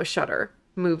also a Shudder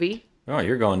movie. Oh,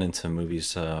 you're going into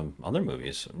movies, other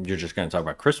movies. You're just going to talk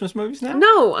about Christmas movies now?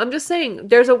 No, I'm just saying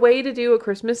there's a way to do a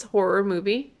Christmas horror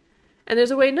movie, and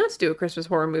there's a way not to do a Christmas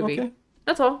horror movie. Okay.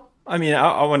 That's all. I mean,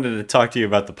 I wanted to talk to you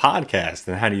about the podcast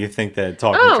and how do you think that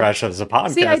Talking Oh. Trash as a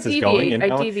podcast See, I is going? deviate. And I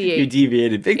how deviate. You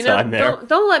deviated big time there.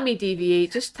 Don't let me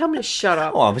deviate. Just tell me to shut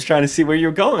up. Oh, I was trying to see where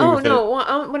you're going Oh with no!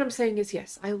 it. What I'm saying is,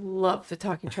 yes, I love the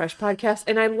Talking Trash podcast,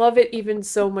 and I love it even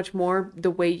so much more the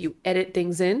way you edit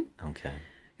things in, Okay.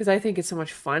 because I think it's so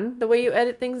much fun the way you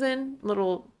edit things in,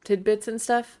 little tidbits and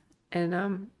stuff.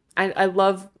 And I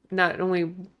love not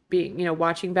only being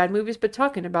watching bad movies, but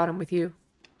talking about them with you.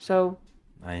 So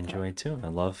I enjoy it too. I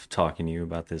love talking to you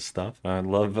about this stuff. I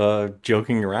love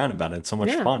joking around about it. It's so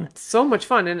much fun. It's so much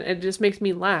fun, and it just makes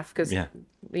me laugh because Yeah.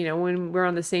 when we're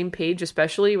on the same page,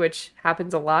 especially, which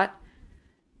happens a lot,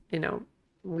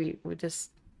 we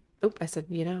just. Oh, I said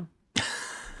And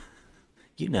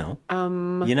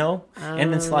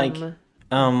it's like,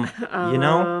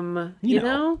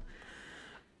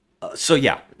 So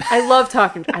yeah. I love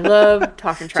talking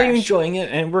trash. So you're enjoying it,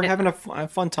 and we're having a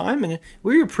fun time, and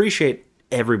we appreciate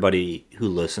everybody who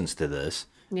listens to this.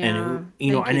 Yeah, And thank and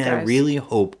you I guys. really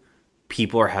hope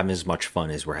people are having as much fun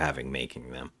as we're having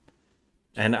making them.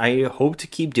 And I hope to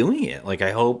keep doing it. Like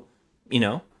I hope,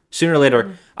 sooner or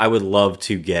later I would love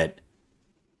to get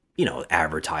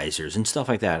advertisers and stuff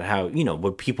like that. How,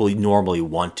 what people normally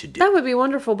want to do. That would be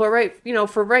wonderful, but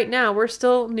for right now, we're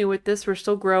still new at this. We're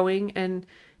still growing, and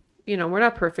we're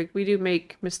not perfect. We do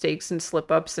make mistakes and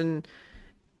slip ups, and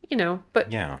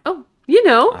but Yeah.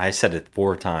 I said it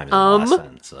 4 times in the last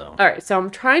sentence, so. All right, so I'm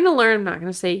trying to learn. I'm not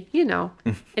going to say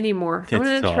anymore. I'm It's going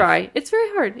to tough. try. It's very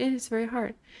hard. It is very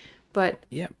hard, but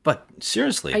Yeah, but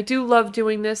seriously. I do love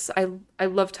doing this. I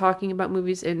love talking about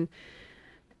movies in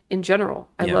general.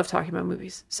 I Yeah. love talking about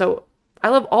movies. So I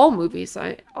love all movies.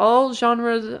 All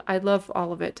genres. I love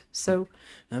all of it. So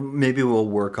Maybe we'll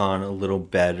work on a little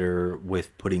better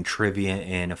with putting trivia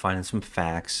in and finding some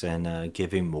facts and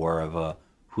giving more of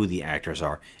who the actors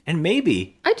are. And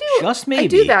maybe, I do. just maybe. I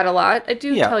do that a lot. I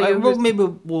do tell you. well, maybe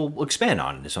we'll expand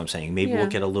on it, is what I'm saying. Maybe Yeah. we'll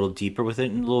get a little deeper with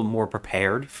it and a little more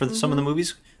prepared for some of the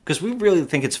movies. Because we really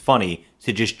think it's funny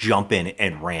to just jump in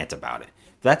and rant about it.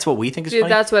 That's what we think is Dude,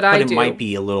 funny. that's what but I it do. might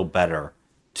be a little better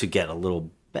to get a little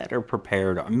better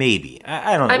prepared. Maybe.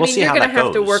 I don't know. I We'll mean, see you're how gonna that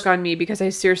have to goes. work on me because I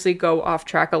seriously go off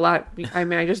track a lot. I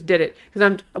mean, I just did it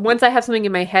because once I have something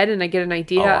in my head and I get an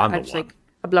idea, I'm the I'm just one. like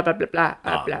blah blah blah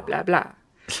blah blah blah blah.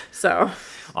 So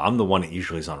I'm the one that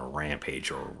usually is on a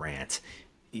rampage or a rant.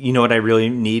 You know what I really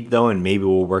need, though, and maybe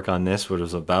we'll work on this, what I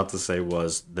was about to say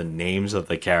was the names of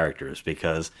the characters,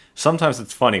 because sometimes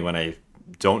it's funny when I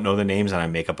don't know the names and I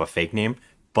make up a fake name,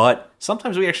 but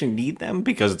sometimes we actually need them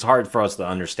because it's hard for us to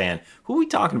understand who are we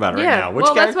talking about right now. Which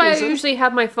well, that's why I character is this? usually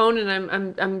have my phone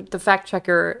and I'm the fact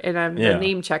checker and I'm Yeah. the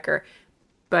name checker.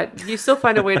 But you still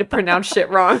find a way to pronounce shit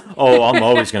wrong. Oh, I'm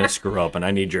always going to screw up, and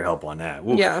I need your help on that.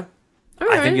 Oof. Yeah. All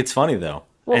I think right. it's funny, though.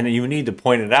 And you need to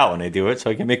point it out when I do it so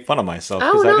I can make fun of myself,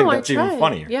 Oh because I no, think I that's try. even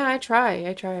funnier. Yeah, I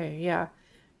try. Yeah.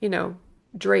 You know,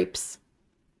 drapes.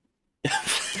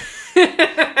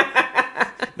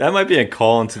 That might be a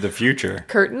call into the future.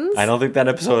 Curtains? I don't think that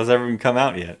episode has ever even come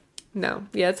out yet. No.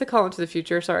 Yeah, it's a call into the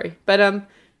future, sorry. But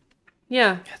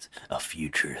yeah. That's a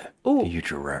future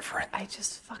reference. I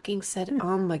just fucking said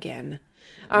again.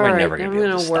 We're All right, never I'm gonna be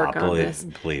able gonna to work stop. on this.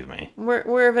 Believe me.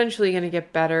 We're eventually gonna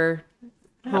get better,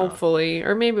 hopefully,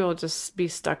 or maybe we'll just be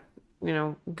stuck,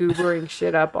 goobering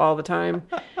shit up all the time.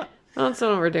 That's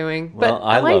what we're doing. Well, But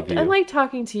I love you. I like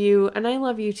talking to you, and I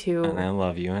love you too. And I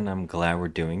love you, and I'm glad we're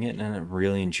doing it, and I'm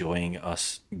really enjoying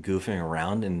us goofing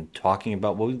around and talking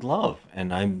about what we love.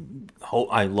 And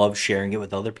I love sharing it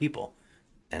with other people,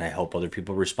 and I hope other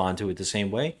people respond to it the same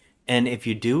way. And if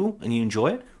you do and you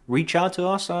enjoy it, reach out to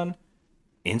us on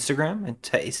Instagram and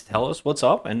tell us what's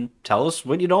up, and tell us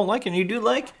what you don't like and you do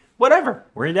like. Whatever,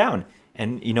 we're down.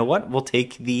 And you know what? We'll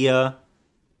take the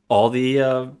all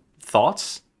the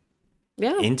thoughts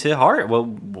into heart.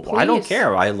 Well, I don't Please.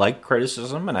 care. I like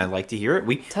criticism and I like to hear it.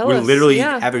 We Tell we us, literally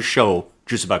yeah. have a show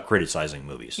just about criticizing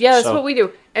movies. Yeah, that's So, what we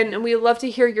do, and we love to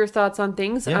hear your thoughts on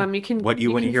things. Yeah. You can What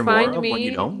you wanna can hear more find of, me. what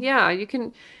you don't. Yeah, you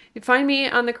can find me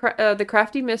on the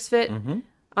Crafty Misfit on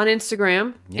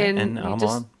Instagram, yeah, and you I'm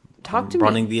just on talk to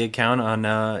running me. the account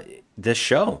on this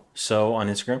show. So on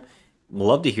Instagram,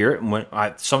 love to hear it. And when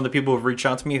some of the people who have reached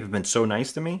out to me have been so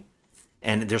nice to me,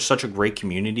 and there's such a great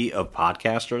community of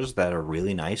podcasters that are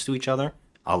really nice to each other.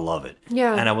 I love it.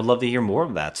 Yeah. And I would love to hear more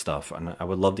of that stuff. And I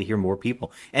would love to hear more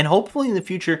people. And hopefully in the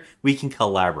future, we can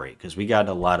collaborate, because we got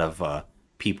a lot of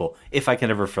people, if I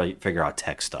can ever figure out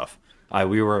tech stuff.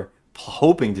 We were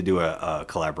hoping to do a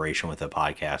collaboration with a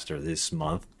podcaster this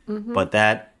month. But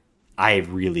that, I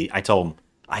told him,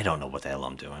 I don't know what the hell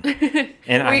I'm doing.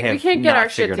 And I have we can't get not our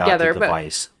shit figured out together, the but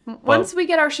device. once we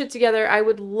get our shit together, I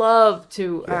would love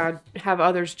to have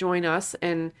others join us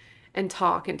and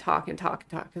talk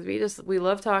because we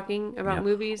love talking about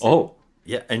movies. Oh,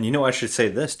 yeah. And I should say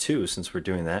this too, since we're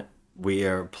doing that. We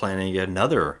are planning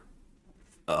another,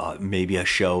 maybe a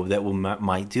show that we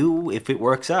might do if it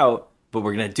works out, but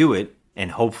we're going to do it,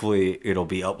 and hopefully it'll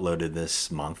be uploaded this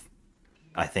month.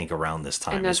 I think around this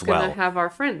time and that's as well. gonna have our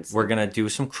friends. We're going to do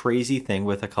some crazy thing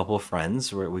with a couple of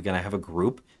friends. We're going to have a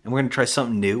group, and we're going to try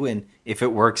something new. And if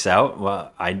it works out,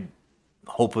 well, I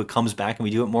hope it comes back and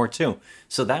we do it more too.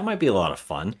 So that might be a lot of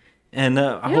fun. And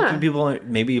I hope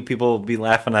maybe people will be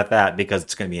laughing at that, because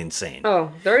it's going to be insane.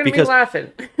 Oh, they're gonna Because be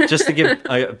laughing. just to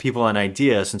give people an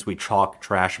idea, since we talk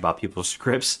trash about people's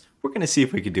scripts, we're going to see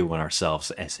if we could do one ourselves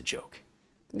as a joke.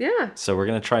 Yeah, So we're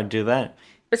going to try to do that.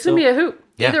 it's gonna be a hoot.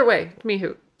 yeah. Either way, it's gonna be a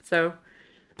hoot. So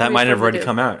That might have already do.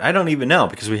 come out. I don't even know,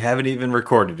 because we haven't even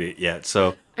recorded it yet.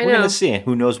 So I we're going know. to see.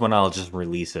 Who knows when I'll just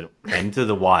release it into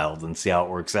the wild and see how it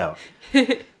works out.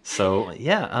 So,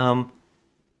 yeah.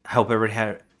 I hope everybody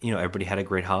had a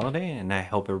great holiday, and I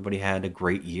hope everybody had a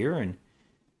great year, and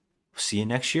see you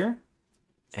next year.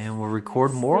 And we'll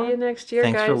record more. See you next year,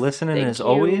 Thanks for guys. listening. Thank As you.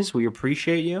 always, we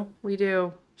appreciate you. We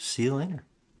do. See you later.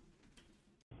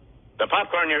 The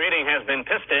popcorn you're eating has been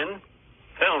pissed in.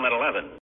 Film at 11.